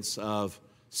evidence of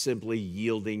simply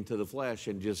yielding to the flesh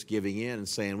and just giving in and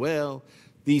saying, well,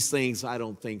 these things, I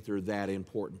don't think they're that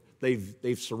important.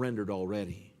 They've surrendered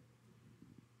already.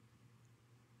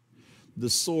 The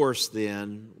source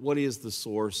then, what is the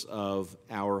source of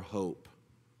our hope?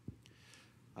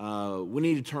 We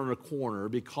need to turn a corner,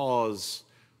 because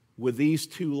with these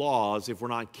two laws, if we're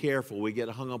not careful, we get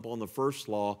hung up on the first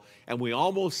law and we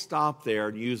almost stop there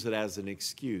and use it as an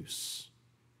excuse.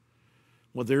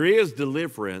 Well, there is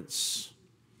deliverance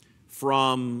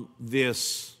from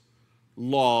this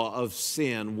law of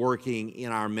sin working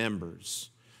in our members.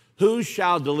 Who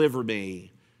shall deliver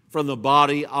me from the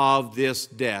body of this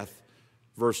death?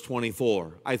 Verse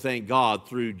 24, I thank God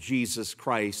through Jesus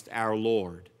Christ our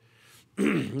Lord.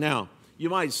 Now, you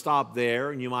might stop there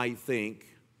and you might think,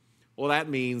 well, that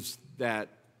means that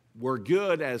we're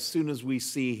good as soon as we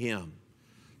see Him.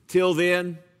 Till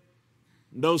then,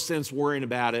 no sense worrying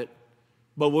about it.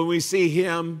 But when we see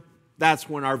Him, that's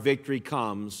when our victory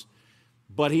comes.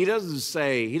 But he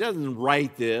doesn't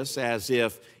write this as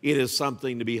if it is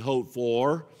something to be hoped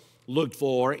for, looked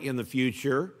for in the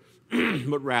future,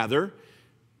 but rather,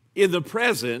 in the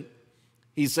present,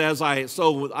 he says,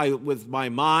 with my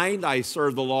mind, I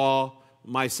serve the law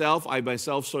myself. I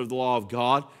myself serve the law of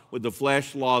God. With the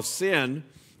flesh, law of sin,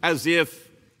 as if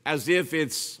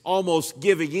it's almost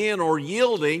giving in or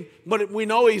yielding. But we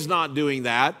know he's not doing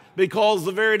that, because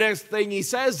the very next thing he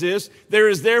says is, there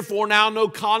is therefore now no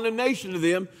condemnation to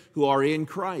them who are in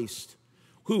Christ,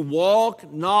 who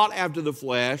walk not after the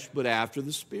flesh, but after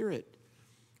the Spirit.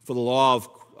 For the law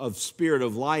of Spirit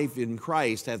of life in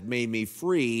Christ hath made me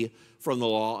free from the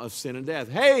law of sin and death.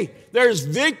 Hey, there's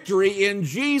victory in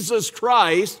Jesus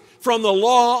Christ from the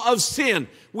law of sin.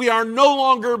 We are no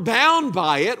longer bound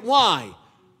by it. Why?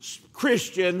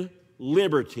 Christian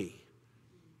liberty.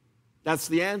 That's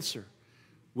the answer.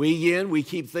 We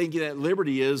keep thinking that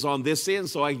liberty is on this end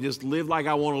so I can just live like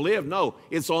I want to live. No,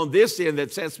 it's on this end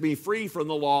that sets me free from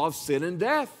the law of sin and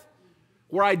death,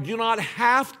 where I do not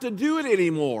have to do it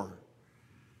anymore.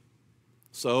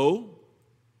 So,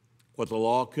 what the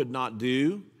law could not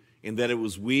do, in that it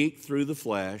was weak through the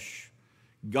flesh,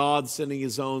 God, sending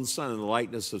His own Son in the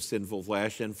likeness of sinful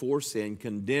flesh, and for sin,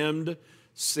 condemned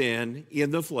sin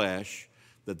in the flesh,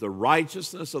 that the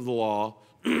righteousness of the law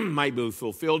might be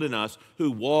fulfilled in us, who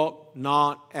walk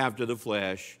not after the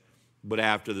flesh, but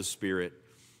after the Spirit.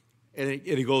 And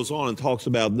it goes on and talks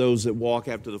about those that walk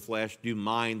after the flesh do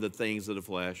mind the things of the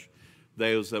flesh.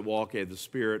 Those that walk after the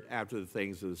Spirit, after the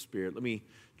things of the Spirit. Let me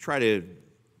try to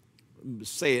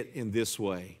say it in this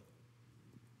way.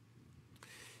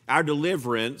 Our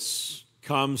deliverance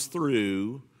comes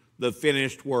through the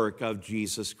finished work of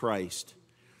Jesus Christ.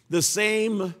 The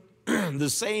same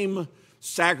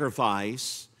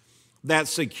sacrifice that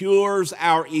secures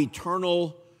our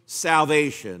eternal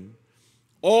salvation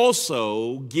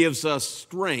also gives us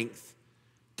strength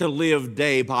to live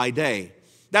day by day.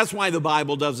 That's why the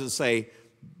Bible doesn't say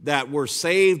that we're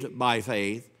saved by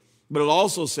faith, but it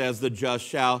also says the just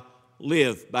shall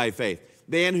live by faith.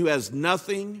 Man who has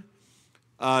nothing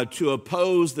to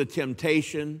oppose the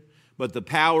temptation but the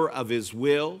power of his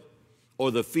will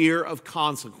or the fear of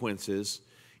consequences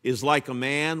is like a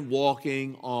man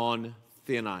walking on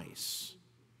thin ice.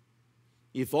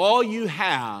 If all you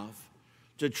have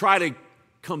to try to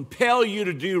compel you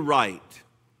to do right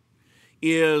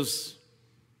is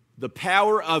the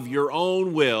power of your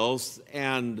own wills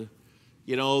and,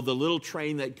 the little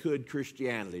train that could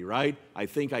Christianity, right? I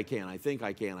think I can, I think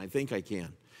I can, I think I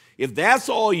can. If that's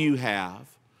all you have,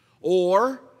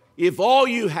 or if all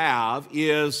you have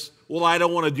is, well, I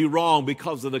don't want to do wrong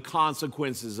because of the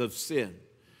consequences of sin.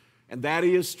 And that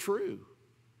is true.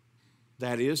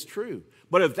 That is true.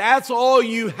 But if that's all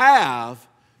you have,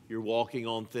 you're walking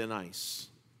on thin ice.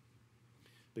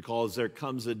 Because there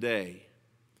comes a day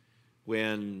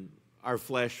when our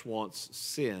flesh wants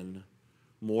sin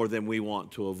more than we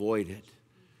want to avoid it.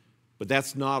 But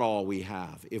that's not all we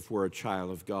have if we're a child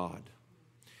of God.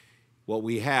 What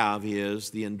we have is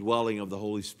the indwelling of the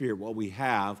Holy Spirit. What we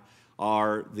have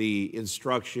are the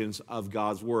instructions of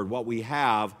God's Word. What we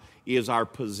have is our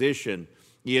position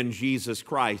in Jesus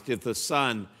Christ. If the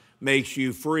Son makes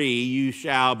you free, you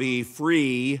shall be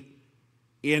free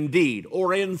indeed.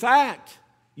 Or in fact,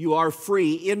 you are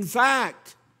free. In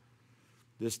fact,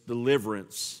 this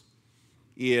deliverance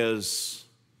is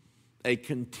a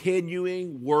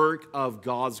continuing work of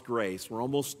God's grace. We're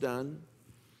almost done.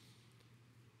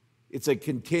 It's a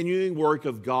continuing work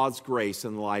of God's grace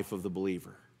in the life of the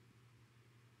believer,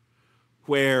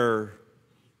 where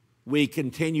we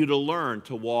continue to learn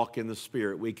to walk in the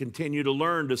Spirit. We continue to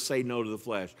learn to say no to the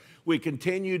flesh. We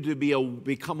continue to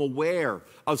become aware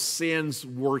of sins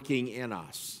working in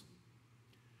us.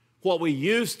 What we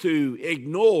used to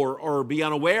ignore or be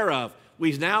unaware of,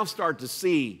 we now start to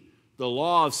see the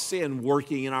law of sin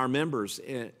working in our members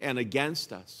and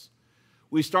against us.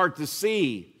 We start to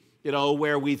see,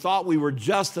 where we thought we were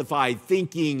justified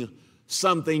thinking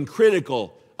something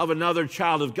critical of another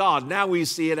child of God. Now we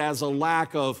see it as a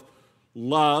lack of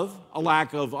love, a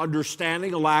lack of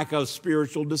understanding, a lack of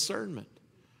spiritual discernment.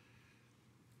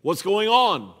 What's going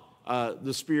on?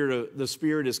 The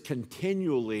Spirit is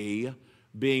continually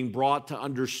being brought to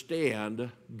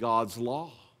understand God's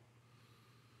law,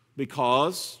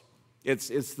 because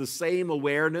it's the same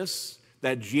awareness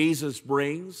that Jesus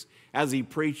brings as he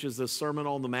preaches the Sermon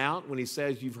on the Mount when he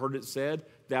says, you've heard it said,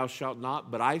 thou shalt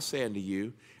not, but I say unto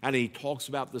you. And he talks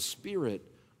about the spirit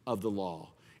of the law.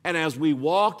 And as we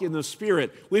walk in the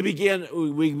Spirit, we begin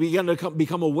to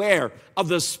become aware of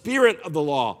the spirit of the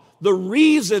law. The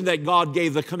reason that God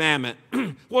gave the commandment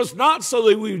was not so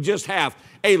that we would just have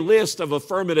a list of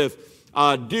affirmative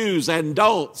do's and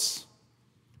don'ts,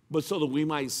 but so that we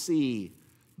might see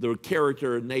the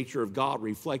character and nature of God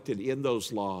reflected in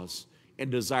those laws and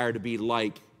desire to be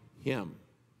like him.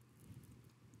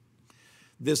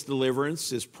 This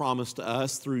deliverance is promised to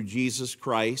us through Jesus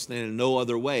Christ, and in no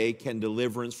other way can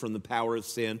deliverance from the power of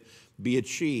sin be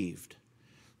achieved.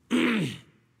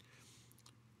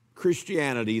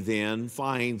 Christianity then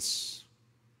finds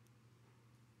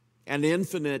an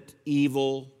infinite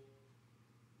evil,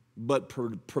 but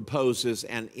proposes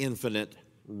an infinite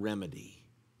remedy.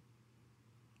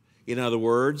 In other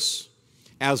words,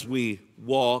 as we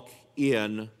walk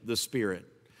in the Spirit.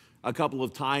 A couple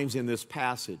of times in this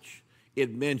passage,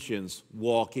 it mentions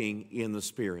walking in the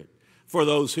Spirit. For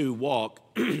those who walk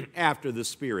after the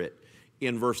Spirit,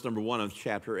 in verse number 1 of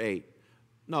chapter 8.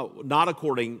 No, not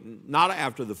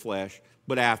after the flesh,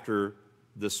 but after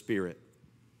the Spirit.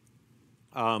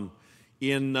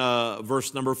 In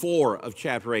verse number 4 of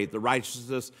chapter 8, the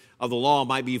righteousness of the law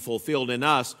might be fulfilled in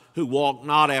us who walk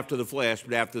not after the flesh,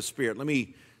 but after the Spirit. Let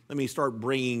me start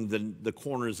bringing the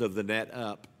corners of the net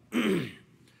up.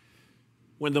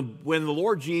 When the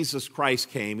Lord Jesus Christ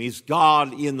came, he's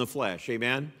God in the flesh,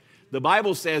 amen? The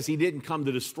Bible says he didn't come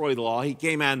to destroy the law. He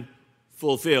came and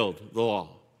fulfilled the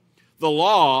law. The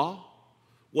law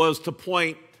was to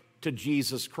point to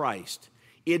Jesus Christ.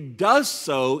 It does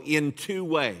so in two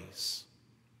ways.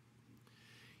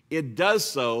 It does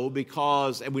so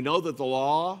because, and we know that the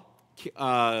law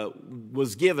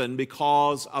was given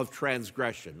because of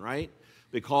transgression, right?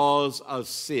 Because of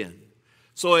sin.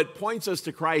 So it points us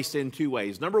to Christ in two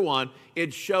ways. Number one,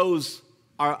 it shows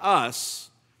us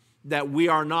that we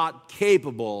are not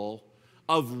capable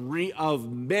of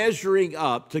measuring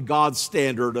up to God's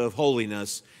standard of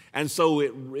holiness. And so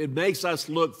it makes us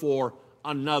look for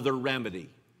another remedy.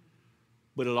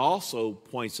 But it also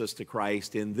points us to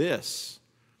Christ in this,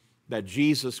 that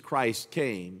Jesus Christ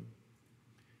came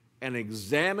and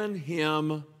examined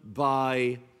him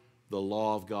by the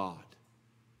law of God.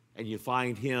 And you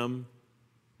find him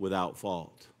without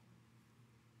fault.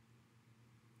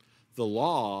 The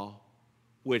law,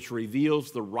 which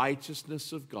reveals the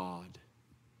righteousness of God,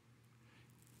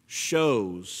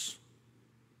 shows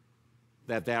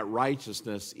that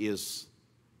righteousness is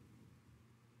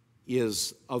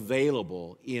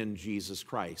available in Jesus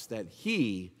Christ, that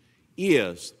he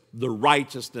is the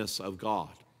righteousness of God.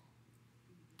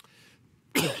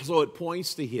 So it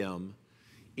points to him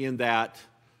in that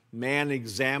man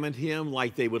examined him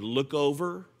like they would look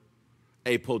over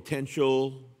a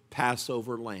potential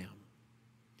Passover lamb,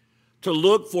 to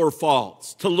look for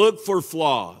faults, to look for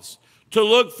flaws, to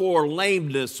look for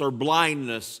lameness or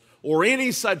blindness or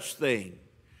any such thing.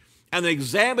 And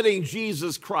examining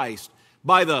Jesus Christ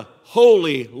by the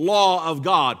holy law of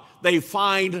God, they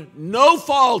find no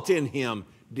fault in him,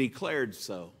 declared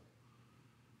so.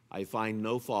 I find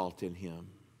no fault in him.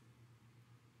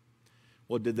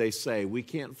 What did they say? We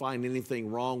can't find anything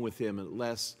wrong with him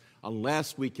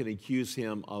unless we can accuse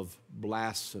him of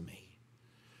blasphemy.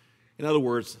 In other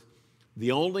words,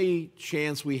 the only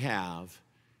chance we have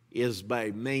is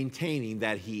by maintaining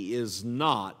that he is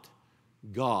not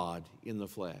God in the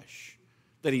flesh,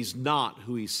 that he's not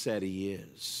who he said he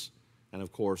is. And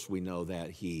of course, we know that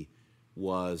he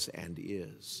was and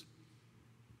is.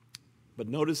 But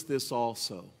notice this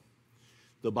also.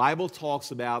 The Bible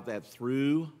talks about that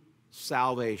through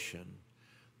salvation,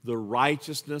 the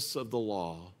righteousness of the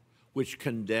law, which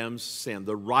condemns sin,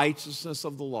 the righteousness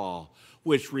of the law,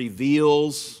 which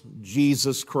reveals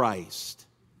Jesus Christ.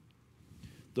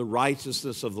 The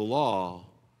righteousness of the law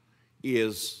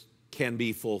can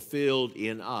be fulfilled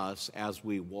in us as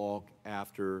we walk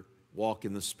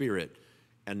in the Spirit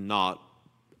and not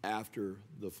after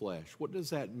the flesh. What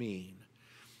does that mean?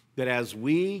 That as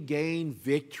we gain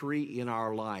victory in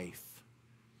our life,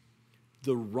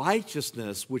 the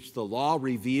righteousness which the law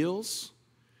reveals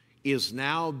is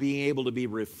now being able to be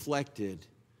reflected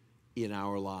in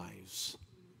our lives.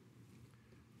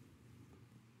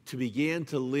 To begin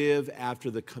to live after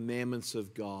the commandments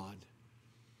of God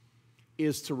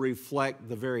is to reflect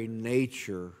the very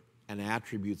nature and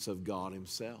attributes of God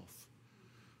himself.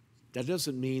 That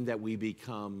doesn't mean that we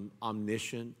become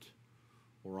omniscient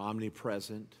or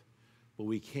omnipresent, but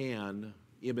we can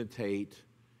imitate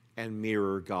and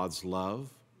mirror God's love,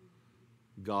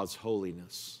 God's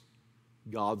holiness,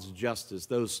 God's justice,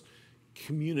 those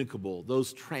communicable,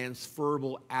 those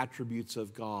transferable attributes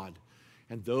of God.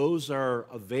 And those are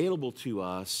available to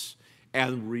us,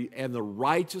 and the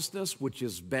righteousness which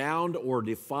is bound or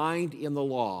defined in the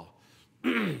law.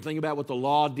 Think about what the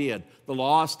law did. The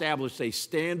law established a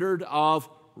standard of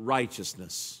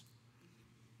righteousness.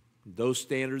 Those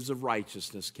standards of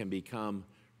righteousness can become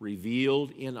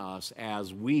revealed in us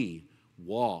as we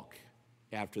walk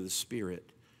after the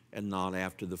Spirit and not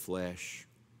after the flesh.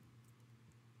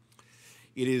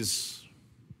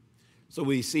 So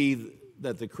we see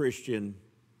that the Christian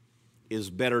is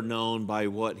better known by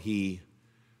what he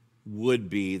would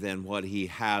be than what he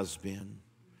has been.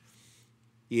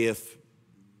 If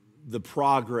the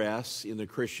progress in the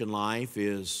Christian life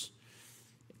is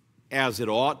as it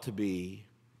ought to be,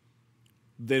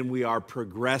 then we are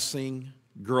progressing,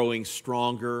 growing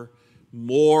stronger,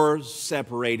 more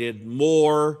separated,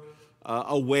 more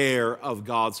aware of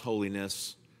God's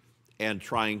holiness, and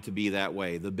trying to be that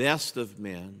way. The best of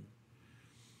men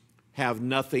have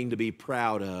nothing to be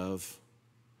proud of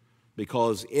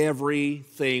because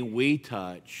everything we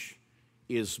touch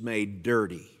is made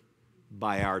dirty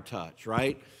by our touch,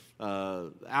 right?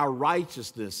 Our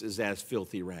righteousness is as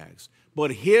filthy rags.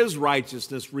 But his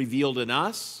righteousness revealed in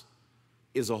us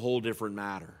is a whole different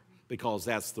matter because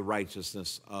that's the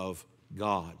righteousness of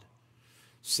God.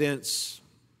 Since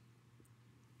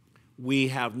we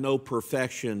have no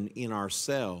perfection in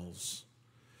ourselves,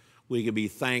 we can be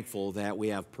thankful that we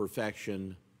have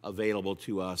perfection available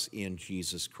to us in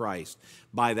Jesus Christ.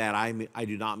 By that, I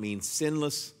do not mean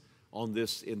sinless in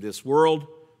this world,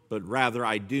 but rather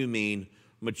I do mean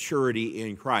maturity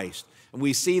in Christ. And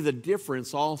we see the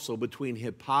difference also between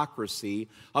hypocrisy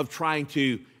of trying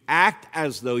to act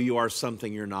as though you are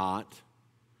something you're not,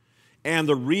 and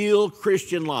the real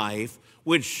Christian life,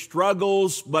 which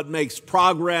struggles but makes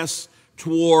progress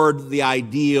toward the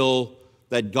ideal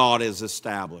that God has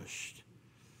established.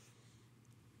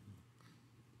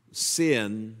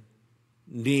 Sin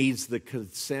needs the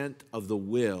consent of the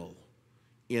will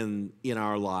in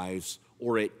our lives,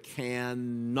 or it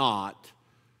cannot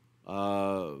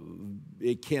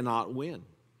win.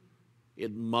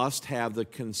 It must have the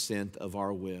consent of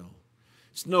our will.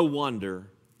 It's no wonder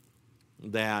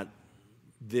that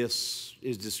this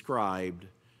is described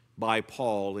by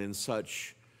Paul in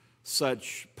such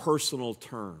personal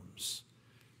terms.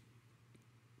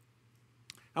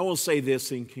 I will say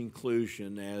this in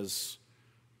conclusion,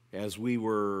 as we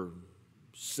were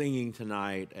singing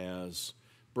tonight, as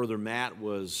Brother Matt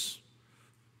was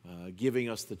giving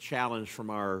us the challenge from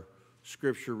our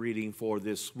scripture reading for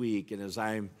this week, and as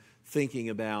I'm thinking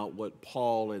about what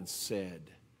Paul had said,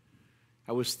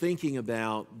 I was thinking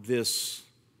about this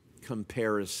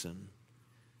comparison.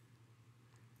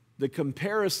 The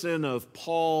comparison of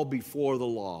Paul before the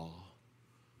law,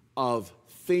 of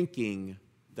thinking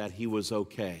that he was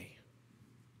okay,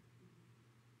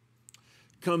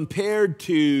 compared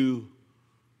to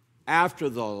after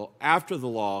the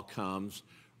law comes,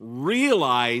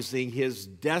 realizing his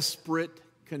desperate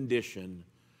condition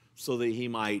so that he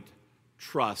might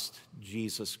trust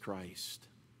Jesus Christ.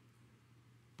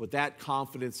 But that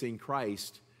confidence in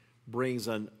Christ brings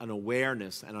an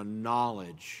awareness and a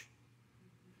knowledge.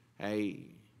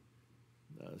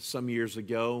 Some years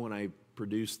ago when I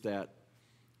produced that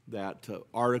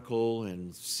article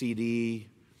and CD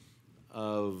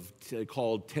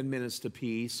called 10 Minutes to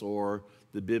Peace, or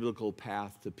The Biblical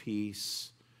Path to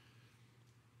Peace,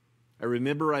 I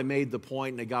remember I made the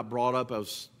point, and it got brought up. I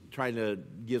was trying to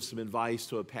give some advice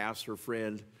to a pastor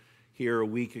friend here a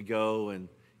week ago, and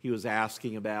he was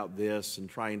asking about this and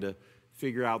trying to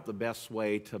figure out the best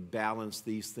way to balance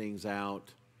these things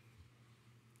out.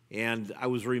 And I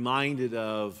was reminded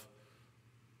of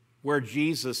where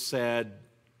Jesus said,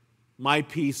 "My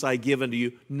peace I give unto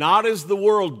you, not as the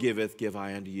world giveth, give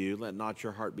I unto you. Let not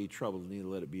your heart be troubled, neither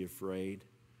let it be afraid."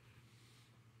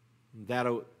 That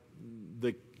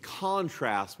the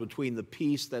contrast between the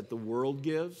peace that the world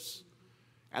gives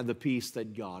and the peace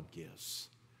that God gives.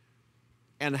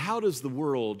 And how does the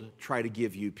world try to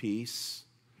give you peace?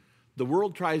 The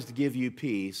world tries to give you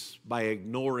peace by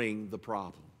ignoring the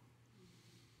problem.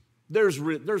 There's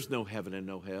no heaven and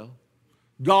no hell.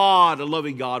 God, a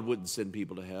loving God, wouldn't send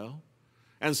people to hell.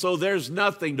 And so there's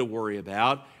nothing to worry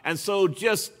about. And so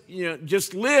just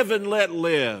live and let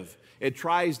live. It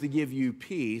tries to give you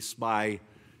peace by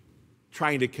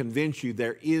trying to convince you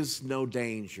there is no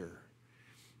danger.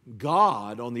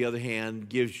 God, on the other hand,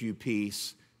 gives you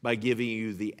peace by giving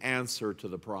you the answer to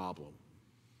the problem.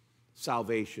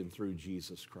 Salvation through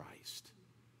Jesus Christ.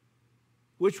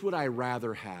 Which would I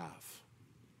rather have?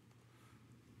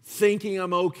 Thinking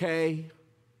I'm okay,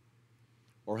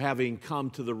 or having come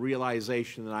to the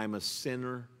realization that I'm a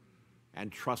sinner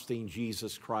and trusting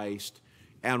Jesus Christ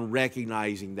and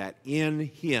recognizing that in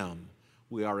Him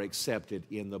we are accepted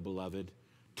in the Beloved,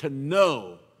 to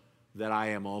know that I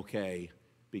am okay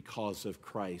because of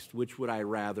Christ? Which would I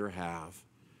rather have?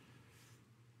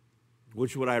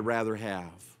 Which would I rather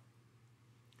have?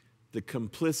 The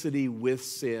complicity with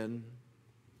sin,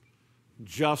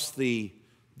 just the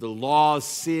law of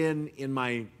sin in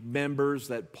my members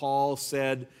that Paul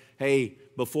said, hey,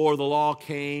 before the law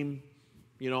came,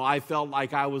 I felt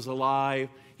like I was alive.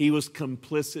 He was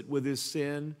complicit with his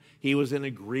sin. He was in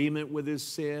agreement with his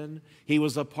sin. He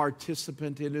was a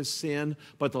participant in his sin.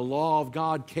 But the law of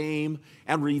God came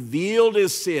and revealed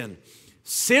his sin.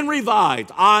 Sin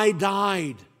revived. I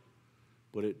died.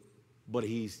 But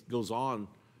he goes on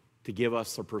to give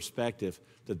us the perspective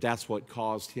that that's what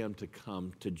caused him to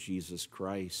come to Jesus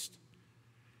Christ.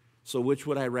 So which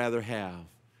would I rather have?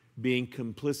 Being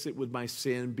complicit with my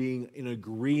sin, being in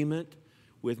agreement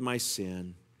with my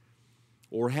sin,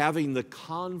 or having the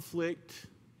conflict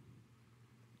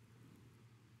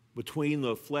between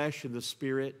the flesh and the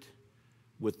spirit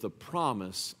with the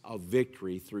promise of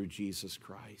victory through Jesus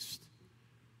Christ?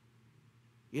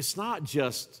 It's not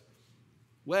just,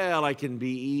 well, I can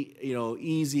be,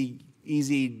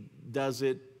 easy does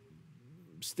it,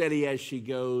 steady as she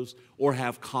goes, or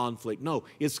have conflict. No,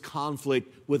 it's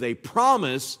conflict with a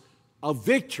promise of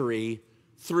victory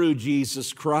through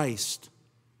Jesus Christ.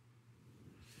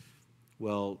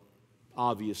 Well,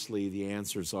 obviously the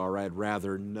answers are, I'd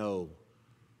rather know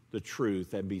the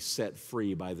truth and be set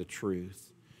free by the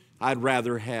truth. I'd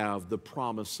rather have the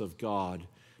promise of God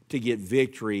to get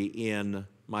victory in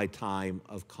my time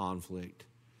of conflict.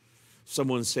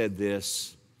 Someone said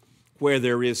this, where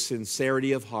there is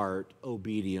sincerity of heart,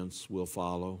 obedience will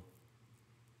follow.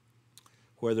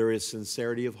 Where there is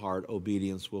sincerity of heart,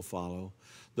 obedience will follow.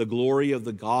 The glory of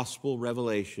the gospel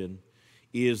revelation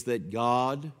is that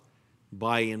God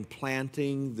by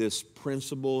implanting this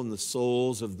principle in the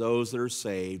souls of those that are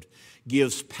saved,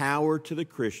 gives power to the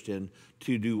Christian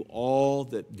to do all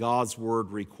that God's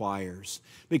Word requires,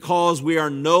 because we are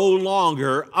no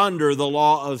longer under the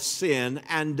law of sin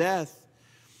and death.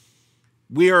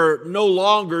 We are no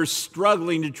longer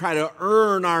struggling to try to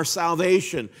earn our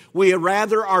salvation. We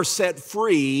rather are set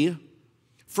free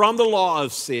from the law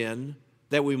of sin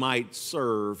that we might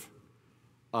serve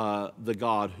the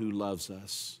God who loves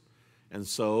us. And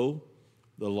so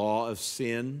the law of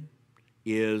sin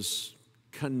is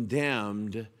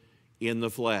condemned in the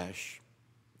flesh.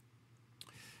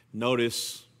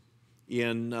 Notice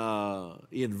in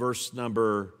verse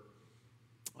number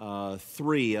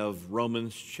 3 of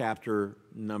Romans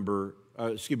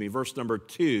verse number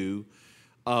 2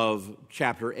 of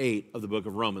chapter 8 of the book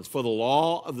of Romans. For the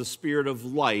law of the Spirit of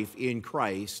life in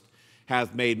Christ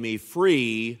hath made me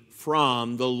free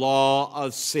from the law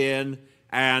of sin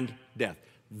and death.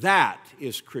 That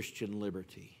is Christian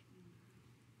liberty.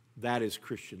 That is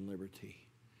Christian liberty.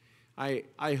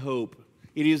 I hope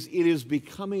it is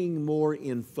becoming more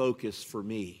in focus for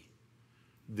me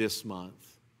this month.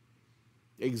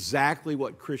 Exactly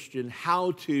what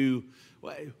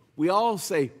we all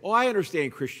say, oh, I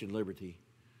understand Christian liberty.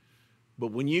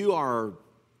 But when you are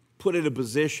put in a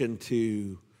position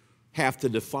to have to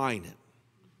define it,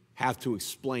 have to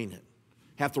explain it,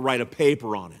 have to write a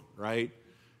paper on it, right?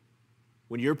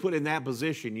 When you're put in that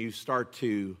position, you start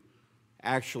to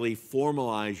actually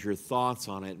formalize your thoughts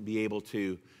on it and be able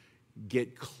to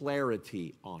get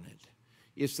clarity on it.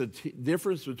 It's the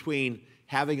difference between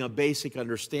having a basic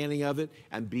understanding of it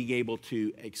and being able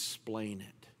to explain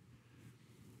it.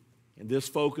 And this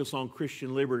focus on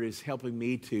Christian liberty is helping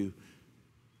me to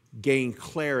gain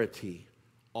clarity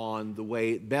on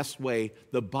the best way,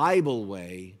 the Bible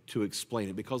way to explain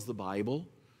it, because the Bible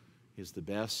is the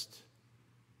best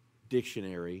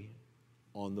dictionary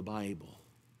on the Bible.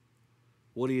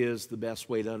 What is the best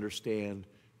way to understand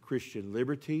Christian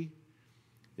liberty?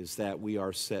 Is that we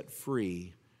are set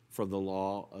free from the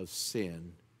law of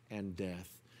sin and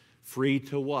death. Free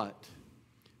to what?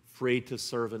 Free to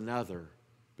serve another,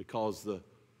 because the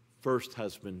first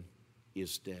husband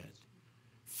is dead.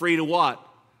 Free to what?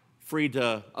 Free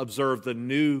to observe the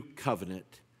new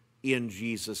covenant in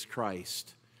Jesus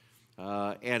Christ.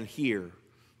 And here,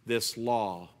 this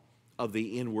law of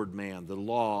the inward man, the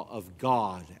law of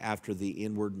God after the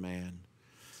inward man.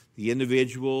 The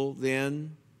individual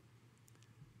then,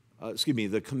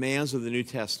 the commands of the New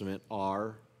Testament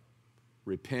are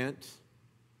repent,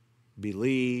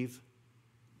 believe,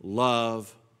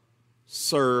 love,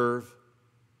 serve,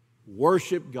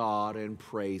 worship God, and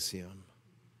praise Him.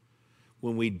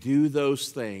 When we do those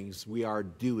things, we are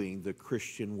doing the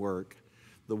Christian work,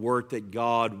 the work that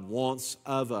God wants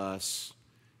of us,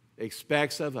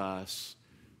 expects of us.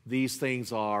 These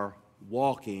things are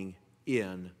walking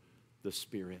in the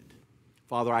Spirit.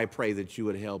 Father, I pray that you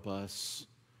would help us,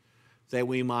 that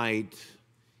we might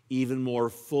even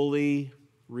more fully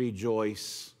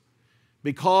rejoice,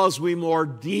 because we more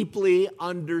deeply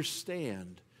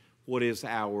understand what is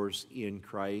ours in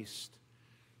Christ.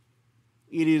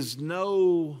 It is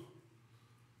no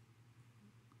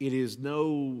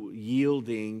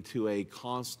yielding to a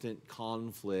constant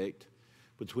conflict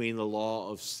between the law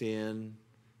of sin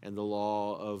and the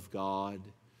law of God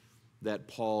that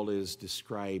Paul is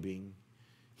describing.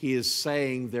 He is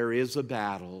saying there is a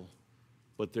battle,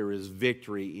 but there is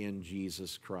victory in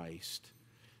Jesus Christ.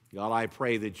 God, I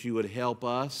pray that you would help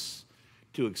us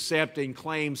to accept and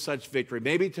claim such victory.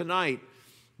 Maybe tonight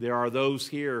there are those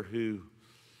here who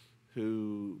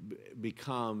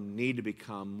need to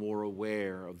become more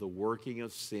aware of the working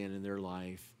of sin in their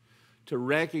life, to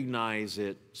recognize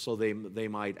it so they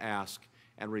might ask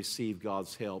and receive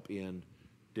God's help in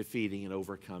defeating and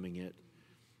overcoming it.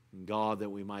 And God, that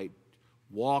we might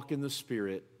walk in the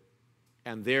Spirit,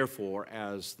 and therefore,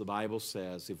 as the Bible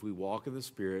says, if we walk in the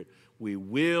Spirit, we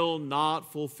will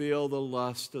not fulfill the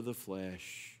lust of the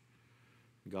flesh.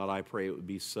 God, I pray it would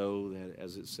be so that,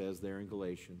 as it says there in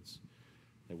Galatians,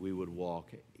 that we would walk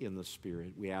in the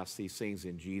Spirit. We ask these things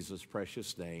in Jesus'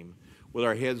 precious name, with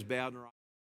our heads bowed and our eyes